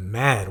putting in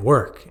mad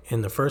work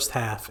in the first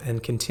half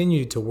and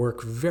continued to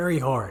work very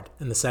hard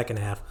in the second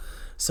half.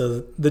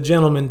 So the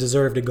gentleman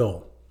deserved a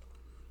goal.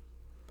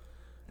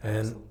 And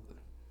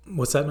Absolutely.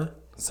 What's that, man?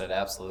 I said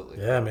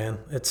absolutely. Yeah, man.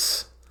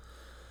 It's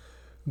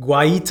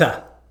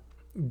Guaita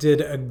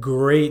did a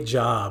great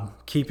job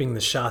keeping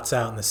the shots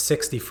out in the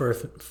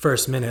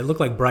 61st minute. It looked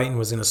like Brighton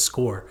was going to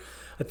score.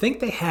 I think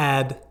they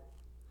had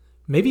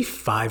maybe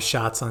 5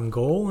 shots on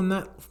goal in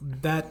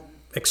that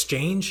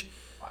exchange.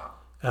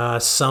 Wow.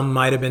 Some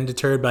might have been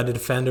deterred by the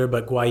defender,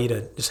 but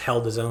Guaita just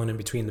held his own in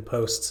between the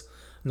posts,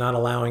 not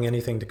allowing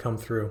anything to come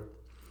through.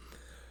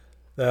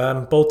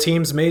 Both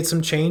teams made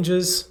some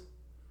changes.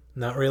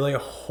 Not really a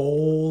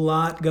whole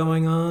lot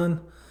going on.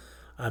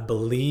 I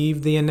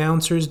believe the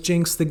announcers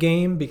jinxed the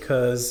game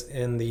because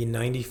in the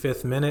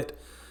 95th minute,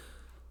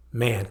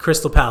 man,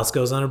 Crystal Palace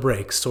goes on a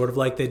break, sort of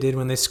like they did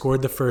when they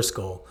scored the first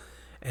goal.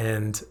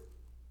 And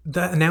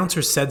the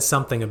announcer said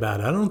something about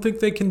it. I don't think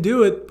they can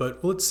do it,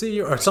 but let's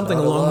see. Or something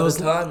along those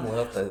lines. Time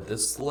left.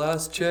 This is the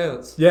last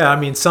chance.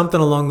 Yeah,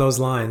 something along those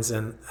lines.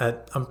 And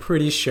I'm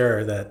pretty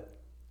sure that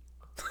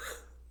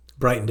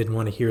Brighton didn't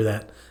want to hear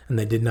that, and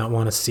they did not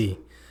want to see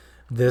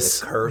this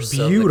The curse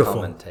beautiful of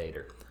the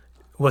commentator.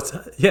 What's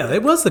that? Yeah,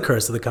 it was the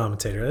curse of the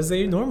commentator, as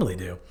they normally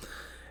do.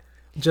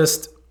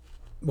 Just,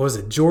 what was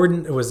it?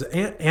 Jordan, it was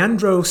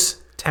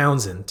Andros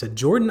Townsend to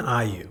Jordan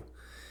Ayew.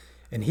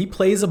 And he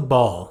plays a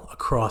ball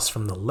across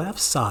from the left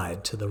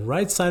side to the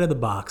right side of the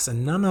box,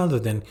 and none other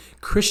than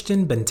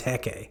Christian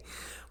Benteke,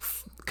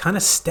 kind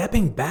of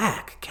stepping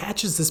back,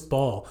 catches this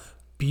ball.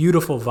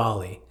 Beautiful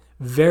volley.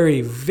 Very,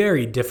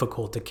 very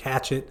difficult to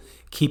catch it,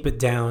 keep it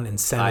down, and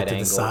send it to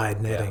the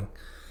side netting.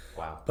 Yeah.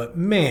 Wow. But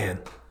man,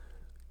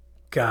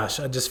 gosh,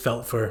 I just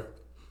felt for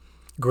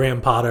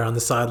Graham Potter on the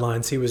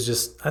sidelines.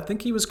 I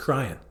think he was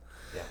crying.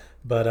 Yeah.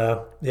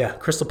 But,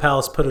 Crystal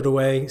Palace put it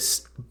away.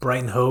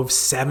 Brighton Hove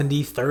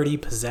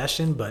 70-30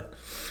 possession, but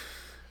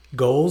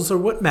goals are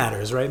what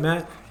matters, right,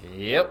 Matt?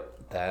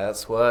 Yep.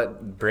 That's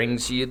what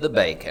brings you the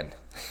bacon.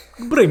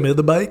 Bring me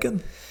the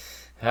bacon.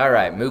 All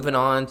right, moving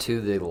on to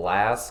the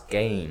last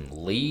game.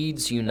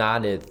 Leeds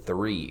United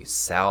 3,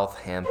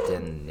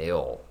 Southampton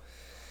 0.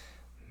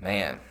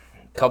 Man,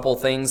 couple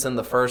things in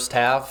the first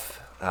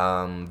half.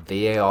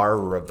 VAR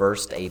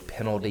reversed a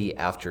penalty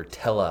after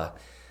Tella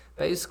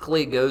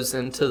basically goes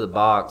into the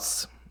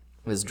box,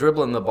 is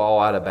dribbling the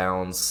ball out of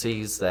bounds,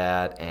 sees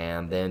that,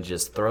 and then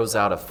just throws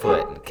out a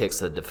foot and kicks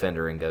the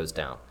defender and goes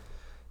down.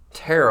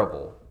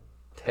 Terrible,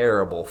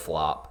 terrible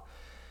flop.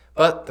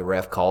 But the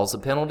ref calls a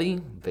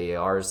penalty.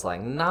 VAR is like,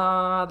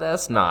 nah,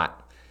 that's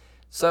not.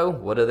 So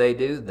what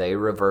do? They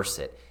reverse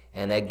it.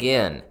 And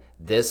again,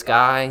 this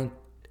guy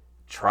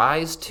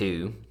tries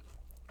to,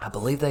 I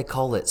believe they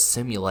call it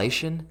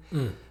simulation,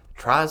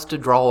 tries to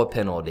draw a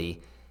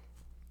penalty,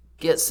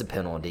 gets the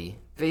penalty,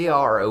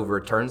 VAR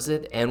overturns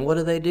it, and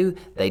what do?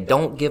 They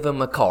don't give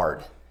him a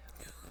card.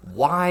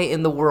 Why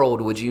in the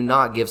world would you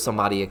not give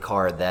somebody a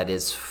card that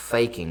is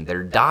faking?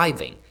 They're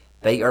diving.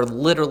 They are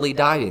literally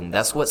diving.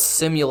 That's what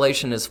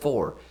simulation is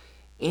for.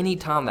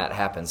 Anytime that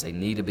happens, they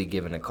need to be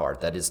given a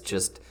card. That is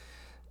just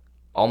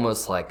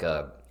almost like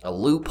a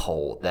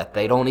loophole that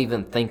they don't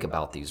even think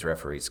about, these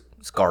referees.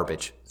 It's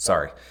garbage.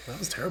 Sorry. That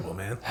was terrible,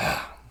 man.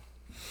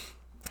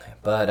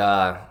 But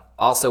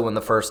also in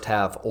the first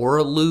half,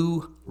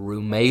 Orlu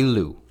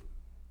Romelu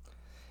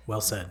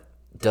Well said.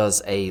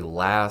 does a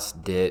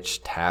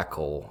last-ditch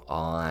tackle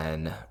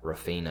on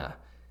Rafinha.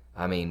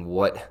 I mean,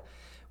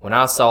 when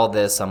I saw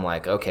this, I'm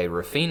like, okay,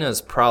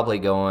 Rafinha's probably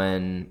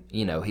going,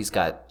 he's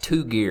got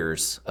 2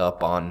 gears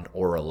up on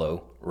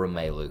Orlu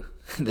Romelu.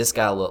 This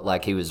guy looked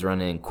like he was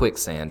running in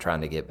quicksand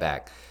trying to get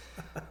back.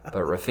 But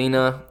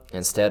Rafinha,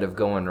 instead of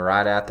going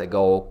right at the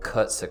goal,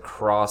 cuts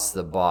across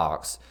the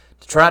box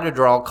to try to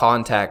draw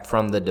contact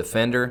from the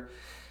defender.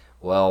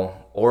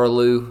 Well,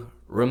 Orlu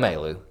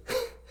Romelu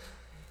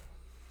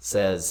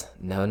says,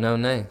 no,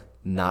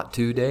 not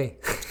today.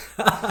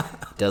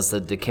 Does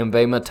the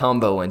Dikembe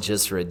Mutombo and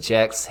just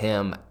rejects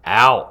him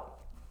out.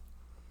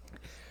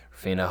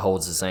 Rafinha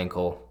holds his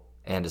ankle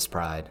and his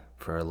pride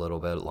for a little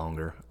bit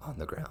longer on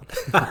the ground.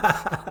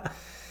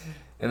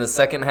 In the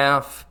second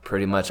half,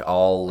 pretty much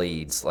all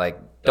Leeds. Like,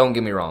 don't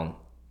get me wrong.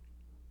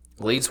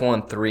 Leeds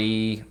won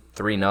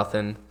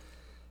 3-0,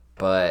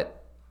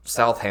 but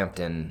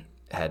Southampton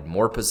had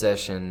more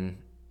possession,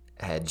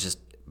 had just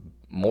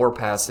more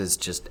passes,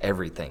 just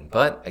everything.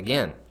 But,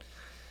 again,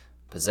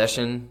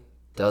 possession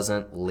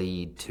doesn't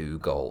lead to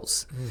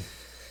goals.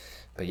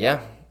 But,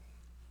 yeah,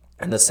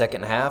 in the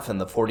second half, in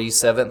the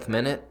 47th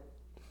minute,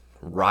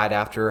 right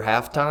after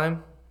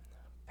halftime,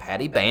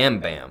 Paddy Bam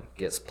Bam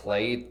gets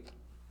played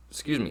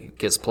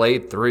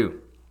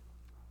through.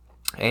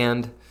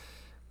 And,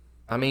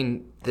 I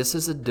mean, this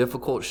is a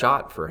difficult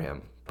shot for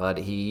him, but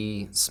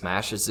he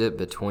smashes it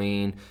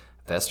between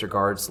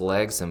Vestergaard's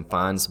legs and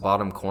finds the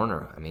bottom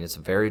corner. I mean, it's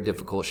a very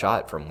difficult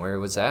shot from where he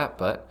was at,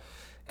 but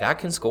guy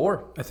can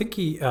score. I think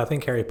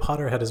Harry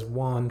Potter had his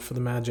wand for the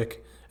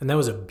Magic, and that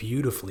was a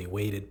beautifully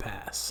weighted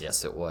pass.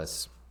 Yes, it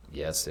was.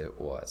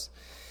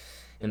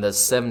 In the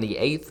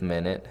 78th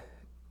minute,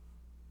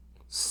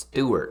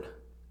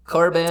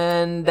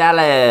 Corbin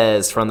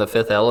Dallas from the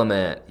Fifth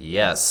Element,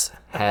 yes,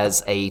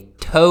 has a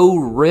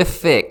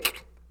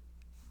terrific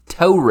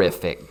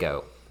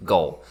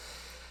goal.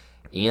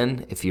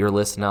 Ian, if you're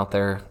listening out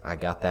there, I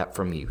got that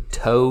from you.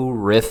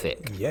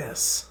 Terrific.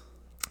 Yes.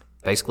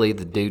 Basically,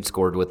 the dude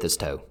scored with his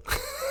toe.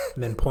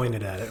 And then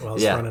pointed at it while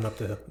he's running up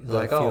the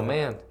like, field. Oh,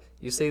 man,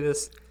 you see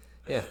this?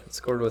 Yeah,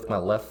 scored with my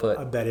left foot.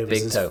 I bet it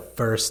was his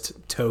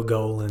first toe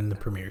goal in the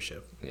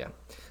Premiership. Yeah.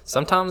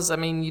 Sometimes, I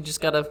mean, you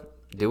just got to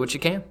do what you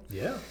can.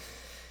 Yeah.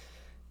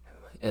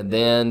 And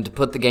then to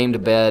put the game to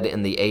bed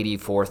in the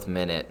 84th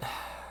minute,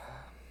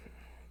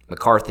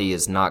 McCarthy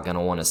is not going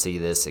to want to see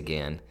this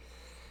again.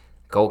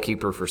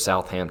 Goalkeeper for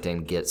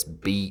Southampton gets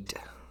beat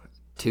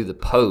to the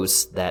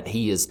post that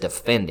he is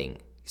defending.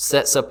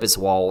 Sets up his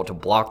wall to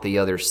block the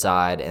other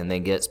side and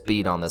then gets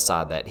beat on the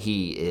side that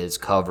he is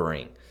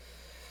covering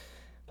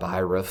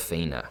by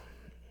Rafinha.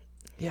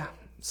 Yeah.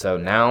 So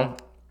now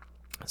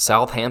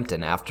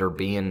Southampton, after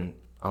being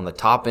on the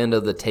top end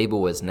of the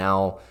table, is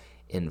now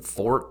in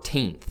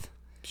 14th.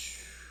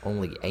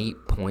 Only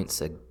 8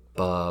 points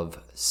above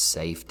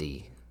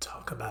safety.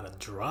 Talk about a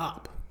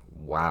drop.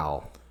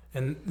 Wow.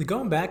 And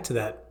going back to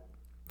that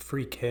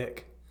free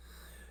kick,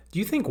 do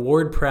you think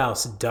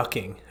Ward-Prowse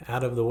ducking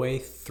out of the way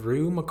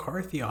threw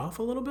McCarthy off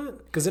a little bit?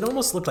 Because it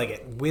almost looked like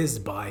it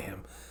whizzed by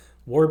him.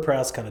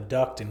 Ward-Prowse kind of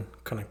ducked and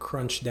kind of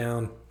crunched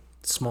down,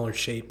 smaller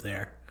shape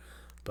there.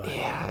 But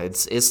yeah,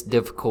 it's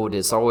difficult.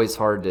 It's always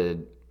hard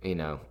to,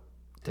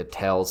 to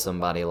tell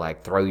somebody,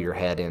 like, throw your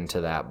head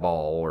into that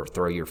ball or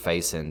throw your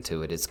face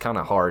into it. It's kind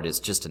of hard. It's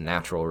just a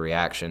natural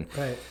reaction.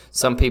 Right.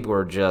 Some people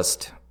are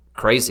just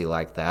crazy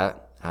like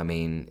that. I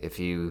mean, if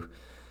you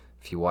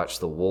watch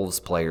the Wolves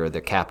player, the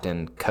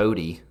captain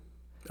Cody,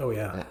 oh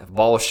yeah,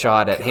 ball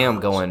shot at him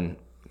going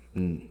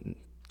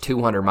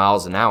 200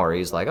 miles an hour.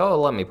 He's like,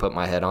 oh, let me put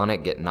my head on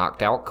it, get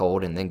knocked out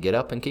cold, and then get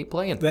up and keep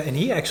playing. And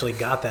he actually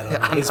got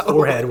that on his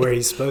forehead where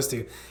he's supposed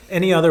to.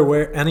 Any other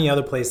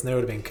place, and there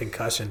would have been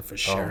concussion for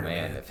sure. Oh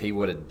man, if he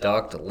would have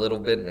ducked a little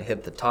bit and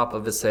hit the top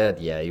of his head,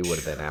 yeah, he would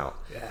have been out.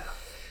 Yeah.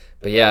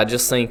 But yeah, I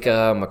just think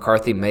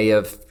McCarthy may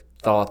have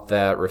thought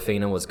that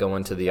Rafinha was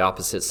going to the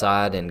opposite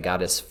side and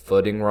got his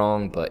footing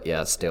wrong. But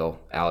yeah, still,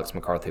 Alex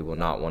McCarthy will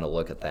not want to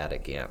look at that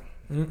again.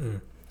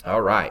 All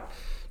right.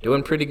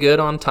 Doing pretty good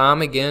on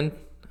time again.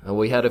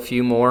 We had a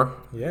few more.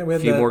 Yeah, we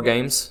had more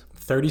games.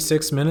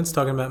 36 minutes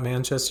talking about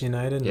Manchester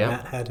United. Yeah.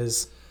 Matt had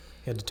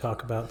to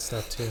talk about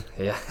stuff too.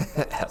 Yeah,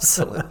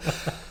 absolutely.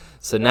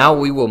 So now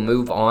we will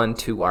move on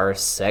to our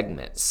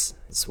segments.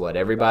 It's what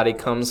everybody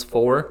comes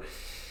for.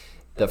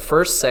 The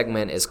first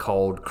segment is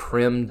called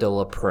Creme de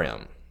la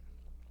Prem.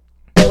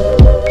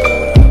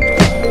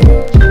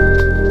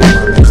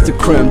 It's the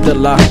creme de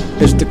la,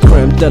 it's the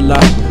creme de la,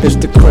 it's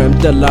the creme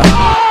de la.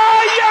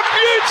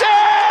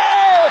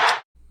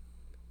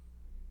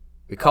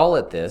 We call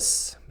it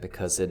this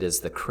because it is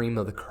the cream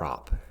of the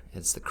crop.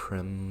 It's the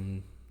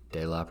creme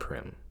de la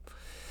prem.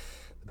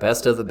 The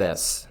best of the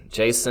best.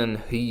 Jason,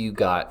 who you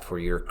got for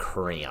your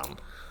creme?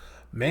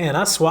 Man,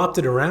 I swapped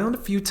it around a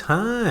few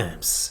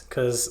times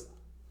because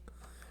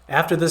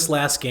after this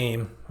last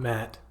game,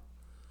 Matt,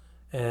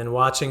 and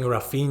watching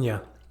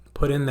Rafinha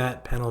put in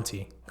that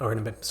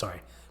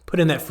put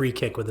in that free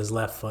kick with his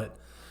left foot,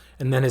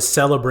 and then his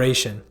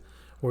celebration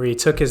where he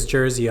took his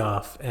jersey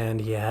off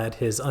and he had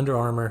his Under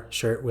Armour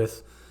shirt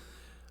with,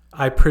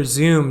 I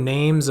presume,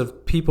 names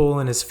of people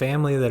in his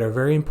family that are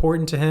very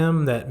important to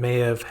him that may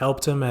have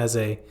helped him as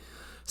a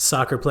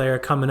soccer player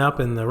coming up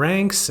in the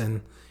ranks,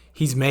 and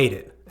he's made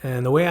it.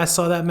 And the way I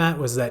saw that, Matt,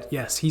 was that,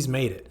 yes, he's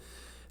made it.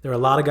 There are a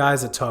lot of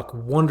guys that talk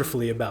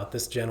wonderfully about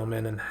this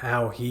gentleman and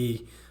how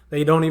he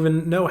They don't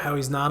even know how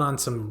he's not on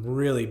some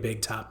really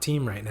big top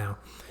team right now.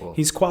 Well,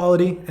 He's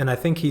quality, and I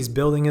think he's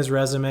building his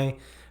resume,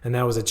 and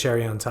that was a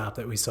cherry on top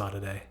that we saw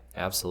today.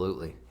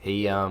 absolutely.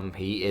 He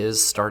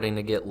is starting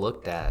to get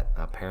looked at.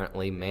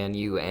 Apparently, Man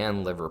U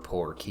and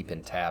Liverpool are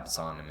keeping tabs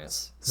on him.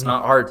 It's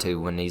not hard to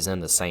when he's in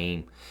the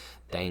same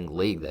dang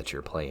league that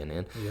you're playing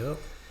in. Yep.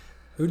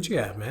 Who'd you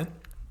have, man?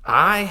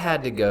 I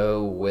had to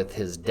go with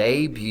his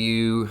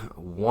debut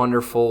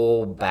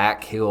wonderful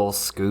back heel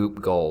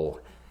scoop goal.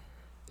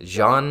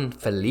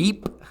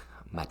 Jean-Philippe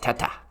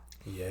Mateta.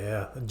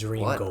 Yeah, a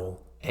dream What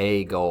goal.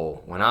 a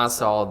goal. When I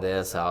saw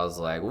this, I was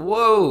like,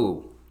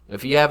 whoa.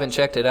 If you haven't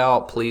checked it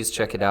out, please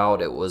check it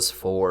out. It was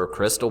for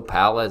Crystal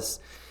Palace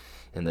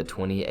in the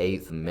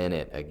 28th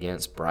minute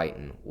against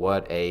Brighton.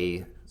 What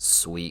a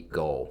sweet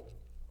goal.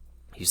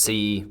 You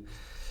see,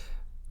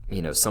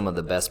 some of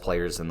the best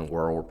players in the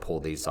world pull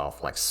these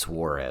off, like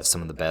Suarez,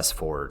 some of the best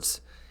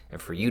forwards.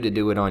 And for you to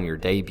do it on your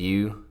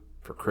debut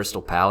for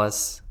Crystal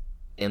Palace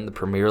in the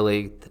Premier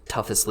League, the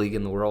toughest league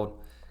in the world,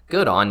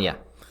 good on you.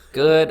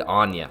 Good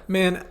on you.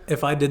 Man,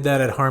 if I did that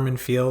at Harmon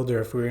Field,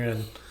 or if we were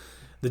in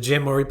the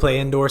gym where we play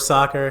indoor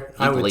soccer,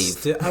 I You'd would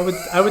leave.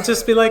 I would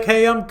just be like,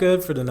 hey, I'm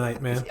good for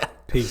tonight, man.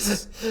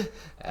 Peace.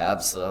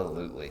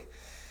 Absolutely.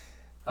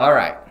 All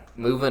right,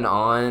 moving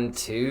on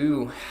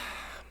to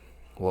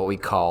what we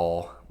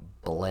call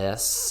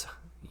Bless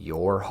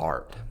Your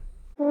Heart.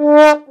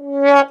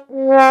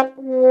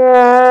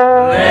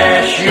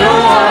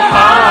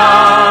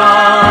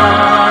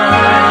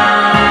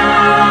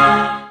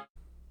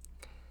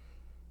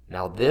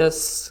 Now,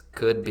 this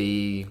could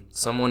be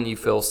someone you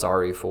feel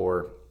sorry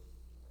for.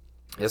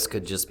 This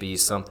could just be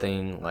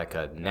something like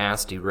a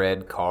nasty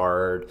red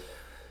card.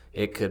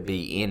 It could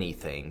be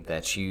anything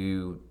that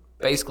you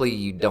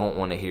don't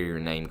want to hear your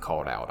name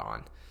called out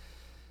on.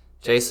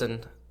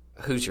 Jason,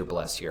 who's your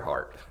bless your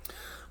heart?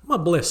 My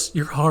bless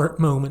your heart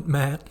moment,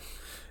 Matt,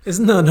 is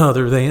none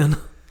other than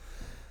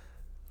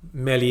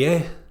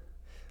Melier.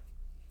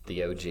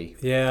 The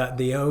OG. Yeah,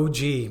 the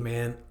OG,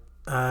 man.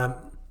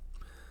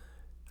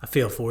 I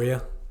feel for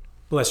you.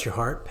 Bless your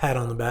heart. Pat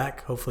on the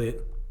back. Hopefully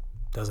it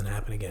doesn't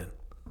happen again.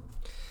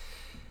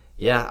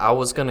 Yeah, I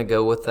was going to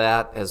go with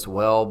that as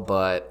well,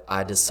 but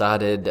I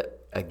decided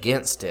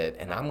against it,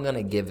 and I'm going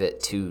to give it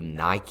to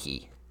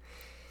Nike.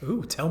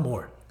 Ooh, tell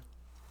more.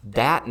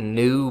 That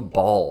new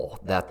ball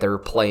that they're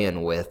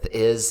playing with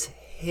is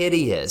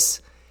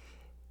hideous.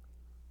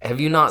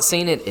 Have you not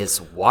seen it? It's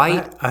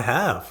white, I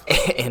have.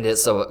 and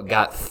it's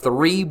got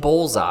 3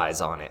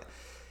 bullseyes on it.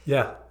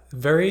 Yeah,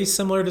 very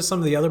similar to some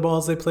of the other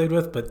balls they played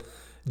with, but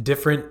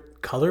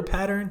different color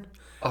pattern.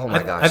 Oh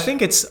my gosh. I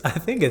think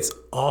it's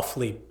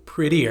awfully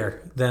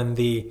prettier than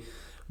the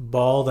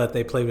ball that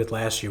they played with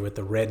last year with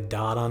the red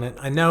dot on it.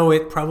 I know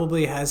it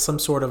probably has some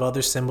sort of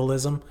other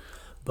symbolism,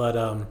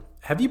 but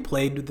have you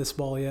played with this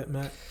ball yet,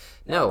 Matt?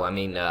 No, I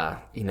mean,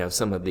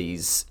 some of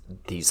these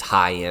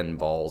high-end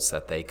balls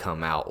that they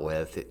come out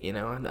with,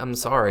 I'm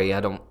sorry,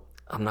 I'm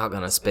not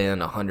going to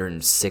spend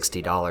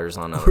 $160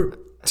 on a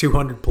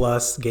 200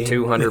 plus game.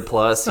 200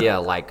 plus, yeah,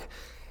 like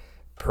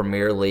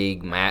Premier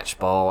League match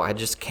ball. I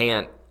just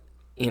can't,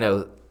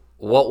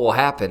 what will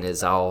happen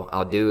is I'll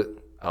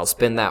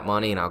spend that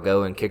money and I'll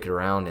go and kick it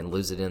around and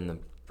lose it in the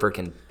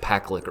freaking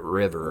Packlick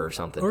River or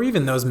something. Or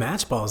even those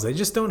match balls, they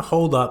just don't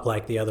hold up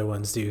like the other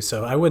ones do.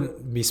 So I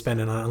wouldn't be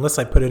spending on it unless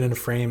I put it in a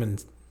frame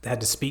and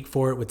had to speak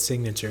for it with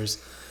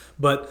signatures.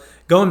 But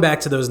going back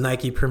to those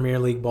Nike Premier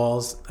League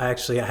balls, I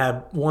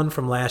had one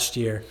from last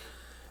year,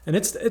 and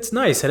it's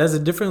nice. It has a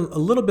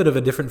little bit of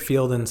a different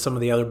feel than some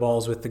of the other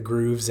balls with the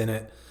grooves in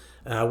it.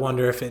 I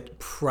wonder if it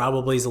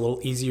probably is a little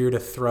easier to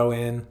throw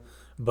in,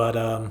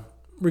 but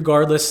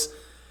regardless,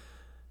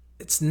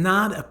 it's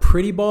not a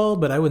pretty ball,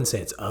 but I wouldn't say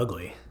it's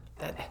ugly.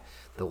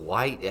 The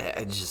white,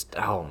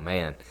 oh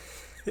man.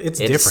 It's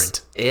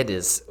different. It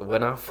is.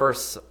 When I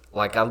first,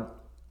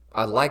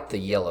 I like the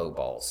yellow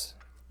balls.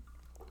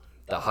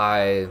 The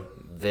high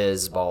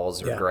vis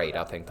balls are great.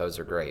 I think those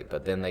are great.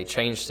 But then they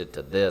changed it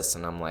to this,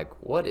 and I'm like,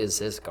 what is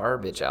this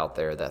garbage out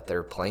there that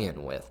they're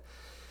playing with?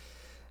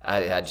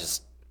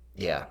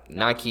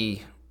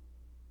 Nike,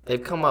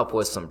 they've come up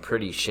with some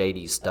pretty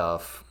shady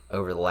stuff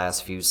over the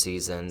last few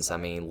seasons. I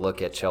mean,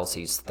 look at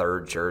Chelsea's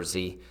 3rd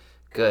jersey.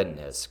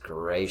 Goodness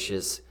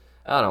gracious.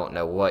 I don't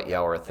know what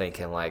y'all were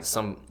thinking. Like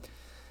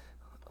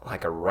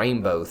a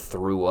rainbow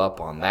threw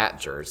up on that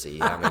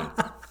jersey. I mean,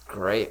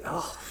 great.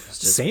 Oh, it's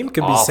just Same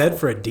could awful. be said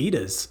for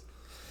Adidas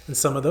and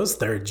some of those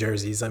 3rd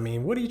jerseys. I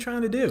mean, what are you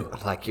trying to do?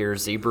 Like your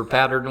zebra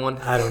patterned one?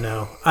 I don't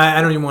know. I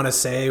don't even want to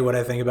say what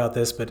I think about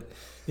this, but,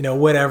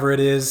 whatever it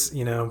is,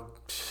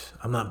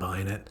 I'm not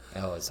buying it.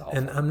 Oh, it's awful.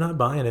 And I'm not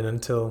buying it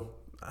until,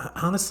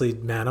 honestly,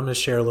 Matt, I'm going to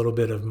share a little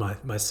bit of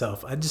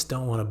myself. I just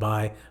don't want to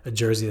buy a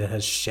jersey that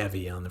has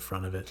Chevy on the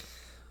front of it.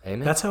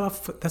 Amen. That's how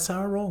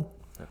I roll.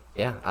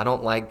 Yeah, I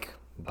don't like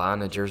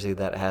buying a jersey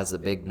that has a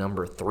big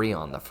number 3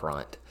 on the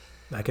front.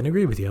 I can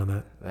agree with you on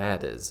that.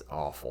 That is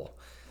awful.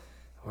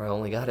 We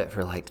only got it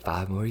for like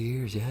 5 more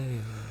years. Yeah.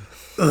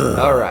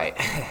 All right.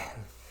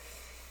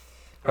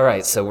 All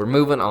right, so we're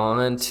moving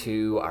on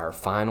to our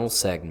final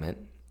segment.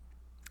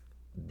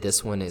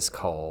 This one is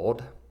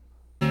called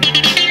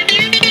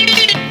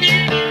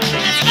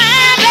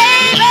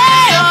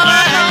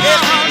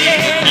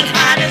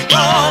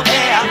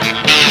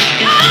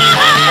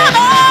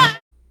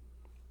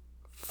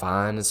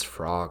Fine as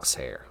Frog's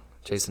Hair.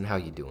 Jason, how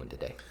you doing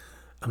today?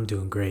 I'm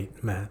doing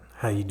great, Matt.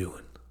 How you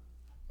doing?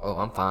 Oh,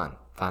 I'm fine.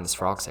 Fine as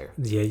Frog's Hair.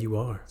 Yeah, you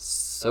are.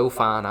 So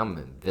fine, I'm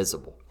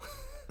invisible.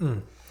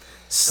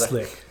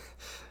 Slick.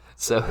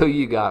 So who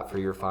you got for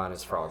your Fine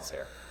as Frog's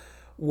Hair?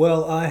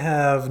 Well, I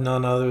have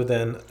none other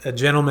than a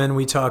gentleman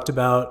we talked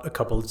about a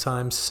couple of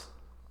times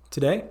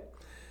today,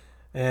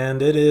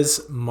 and it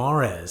is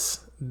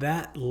Mahrez.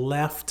 That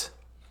left,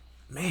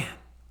 man,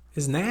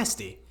 is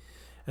nasty.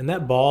 And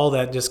that ball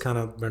that just kind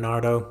of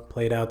Bernardo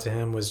played out to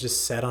him was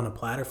just set on a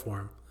platter for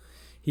him.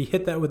 He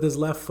hit that with his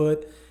left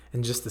foot,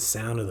 and just the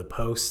sound of the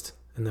post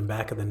and the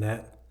back of the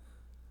net.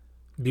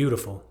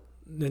 Beautiful.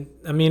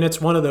 I mean,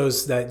 it's one of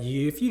those that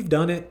if you've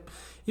done it,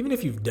 even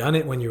if you've done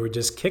it when you were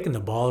just kicking the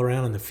ball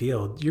around in the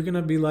field, you're going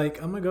to be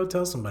like, I'm going to go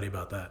tell somebody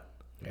about that.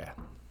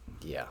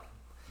 Yeah.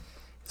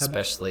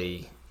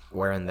 Especially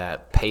wearing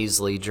that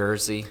Paisley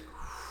jersey.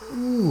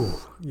 Ooh,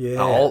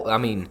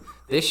 yeah.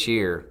 This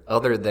year,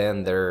 other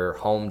than their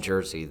home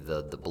jersey,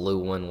 the blue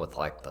one with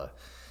like the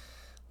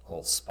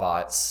little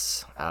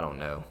spots, I don't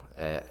know.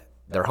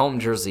 Their home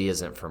jersey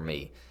isn't for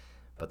me.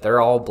 But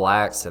they're all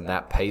blacks, and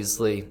that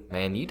Paisley,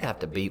 man, you'd have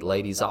to beat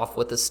ladies off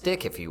with a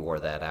stick if you wore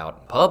that out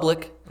in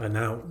public. And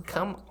now,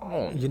 Come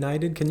on.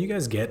 United, can you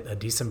guys get a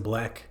decent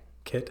black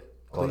kit,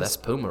 please? Well, that's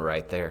Puma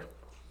right there.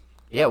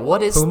 Yeah,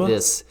 what is Puma?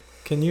 this?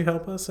 Can you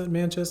help us at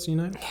Manchester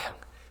United?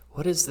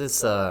 What is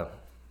this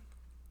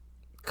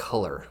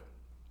color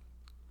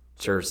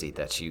jersey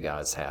that you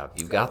guys have?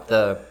 You've got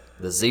the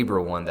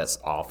zebra one that's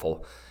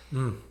awful.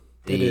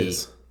 It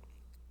is.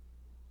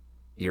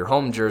 Your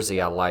home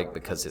jersey I like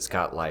because it's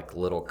got like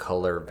little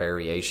color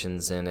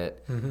variations in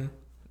it. Mm-hmm.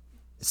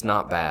 It's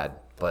not bad.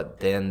 But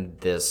then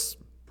this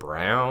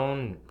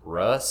brown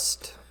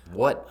rust,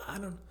 what? I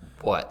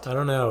What?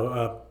 don't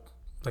know.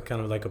 Like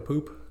kind of like a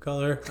poop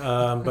color.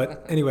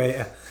 But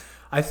anyway,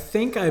 I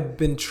think I've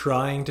been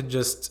trying to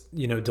just,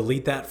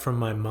 delete that from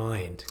my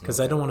mind because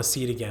I don't want to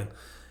see it again.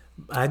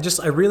 I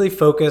really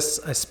focus.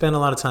 I spend a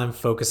lot of time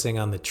focusing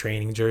on the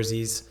training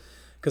jerseys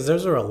because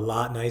those are a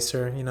lot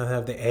nicer. They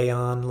have the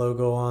Aeon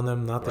logo on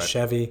them, not the Right.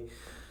 Chevy.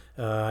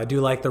 I do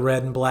like the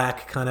red and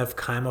black kind of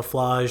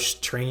camouflage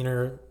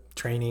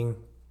training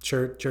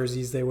shirt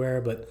jerseys they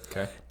wear, but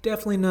Okay.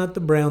 definitely not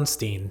the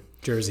Brownstein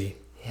jersey.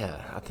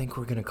 Yeah, I think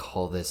we're going to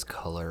call this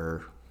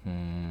color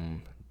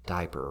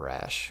diaper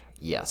rash.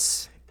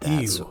 Yes.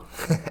 Ew.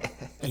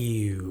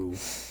 Ew.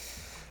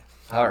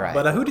 All right.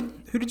 But who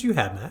did you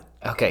have, Matt?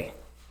 Okay,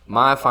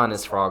 my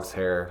finest Frog's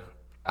Hair,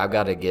 I've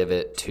got to give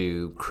it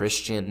to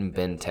Christian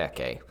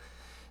Benteke.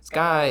 This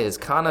guy has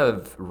kind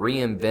of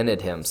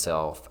reinvented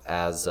himself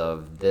as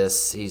of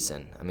this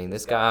season. I mean,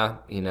 this guy,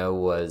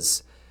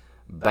 was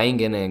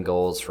banging in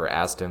goals for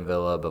Aston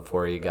Villa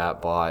before he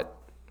got bought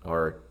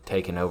or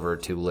taken over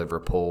to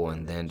Liverpool,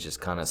 and then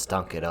just kind of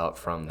stunk it up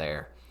from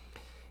there.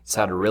 He's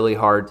had a really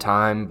hard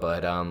time,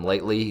 but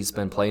lately he's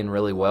been playing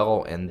really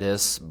well, and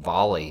this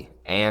volley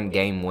and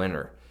game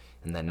winner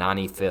in the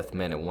 95th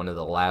minute, one of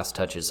the last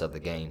touches of the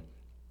game.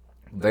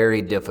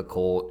 Very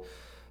difficult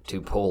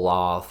to pull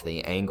off.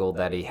 The angle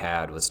that he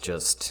had was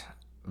just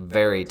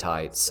very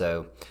tight.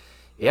 So,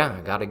 yeah,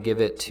 I got to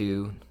give it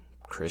to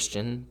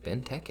Christian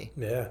Benteke.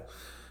 Yeah.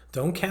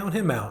 Don't count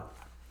him out.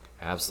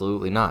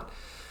 Absolutely not.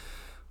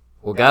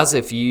 Well, guys,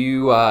 if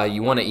you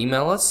want to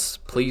email us,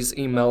 please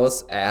email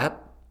us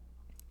at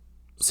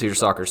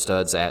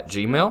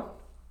CedarSoccerStuds@gmail.com.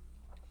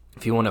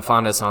 If you want to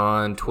find us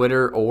on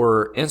Twitter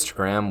or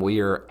Instagram,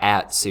 we are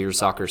at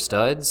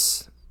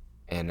CedarSoccerStuds.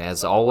 And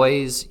as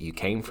always, you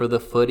came for the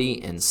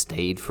footy and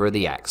stayed for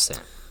the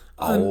accent.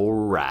 All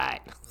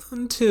right.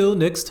 Until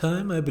next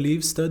time, I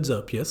believe studs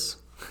up, yes?